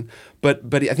Osman, but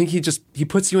I think he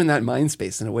puts you in that mind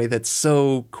space in a way that's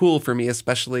so cool for me,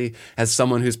 especially as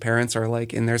someone whose parents are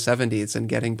like in their 70s and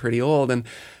getting pretty old. And,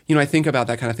 I think about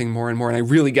that kind of thing more and more, and I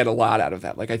really get a lot out of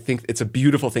that. Like, I think it's a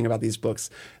beautiful thing about these books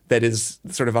that is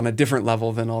sort of on a different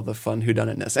level than all the fun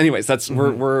whodunitness. Anyways,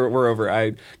 we're over.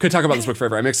 I could talk about this book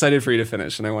forever. I'm excited for you to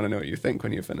finish, and I want to know what you think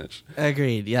when you finish.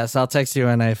 Agreed. Yes, I'll text you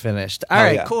when I finished. All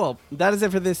right, cool. That is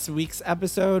it for this week's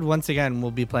episode. Once again,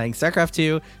 we'll be playing StarCraft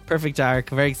 2, Perfect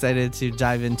Dark. Very excited to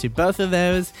dive into both of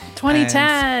those.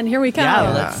 2010, here we come.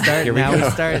 Yeah, let's start. We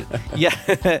start. Yeah,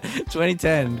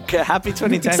 2010. Happy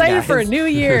 2010, excited guys. for a new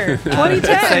year.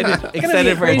 2010.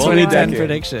 Excited for 2010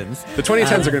 predictions. The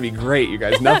 2010s are going to be great, you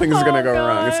guys. Nothing's going to go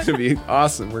wrong. It's going to be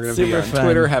awesome. We're going to be on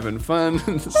Twitter having fun. It's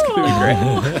going to be great.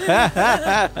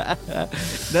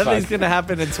 Nothing's going to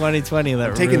happen in 2020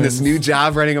 that taking this new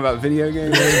job writing about video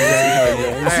games. All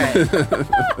right.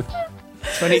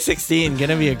 2016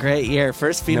 gonna be a great year.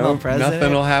 First female president.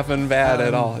 Nothing will happen bad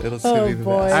at all. It'll still be the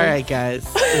best. All right, guys.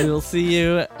 We will see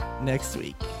you next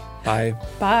week. Bye.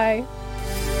 Bye.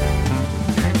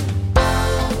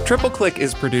 Triple Click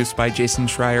is produced by Jason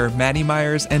Schreier, Maddie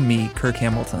Myers, and me, Kirk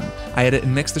Hamilton. I edit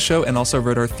and mix the show and also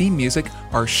wrote our theme music.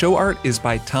 Our show art is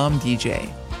by Tom DJ.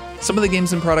 Some of the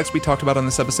games and products we talked about on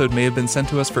this episode may have been sent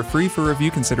to us for free for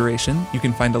review consideration. You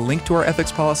can find a link to our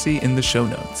ethics policy in the show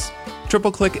notes.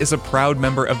 Triple Click is a proud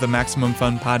member of the Maximum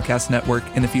Fun Podcast Network,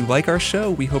 and if you like our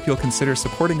show, we hope you'll consider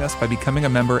supporting us by becoming a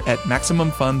member at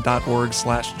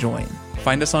MaximumFun.org/join.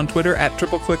 Find us on Twitter at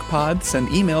TripleClickPod,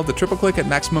 send email to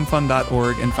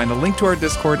tripleclick@MaximumFun.org, and find a link to our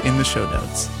Discord in the show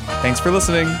notes. Thanks for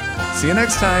listening. See you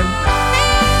next time.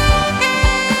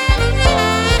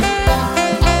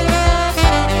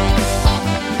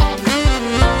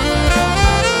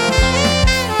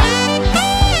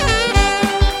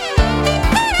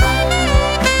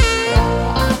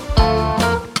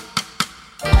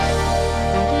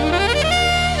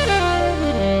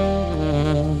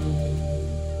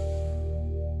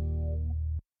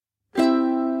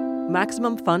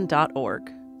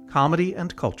 MaximumFun.org. Comedy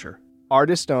and culture.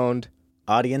 Artist-owned.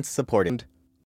 Audience-supported.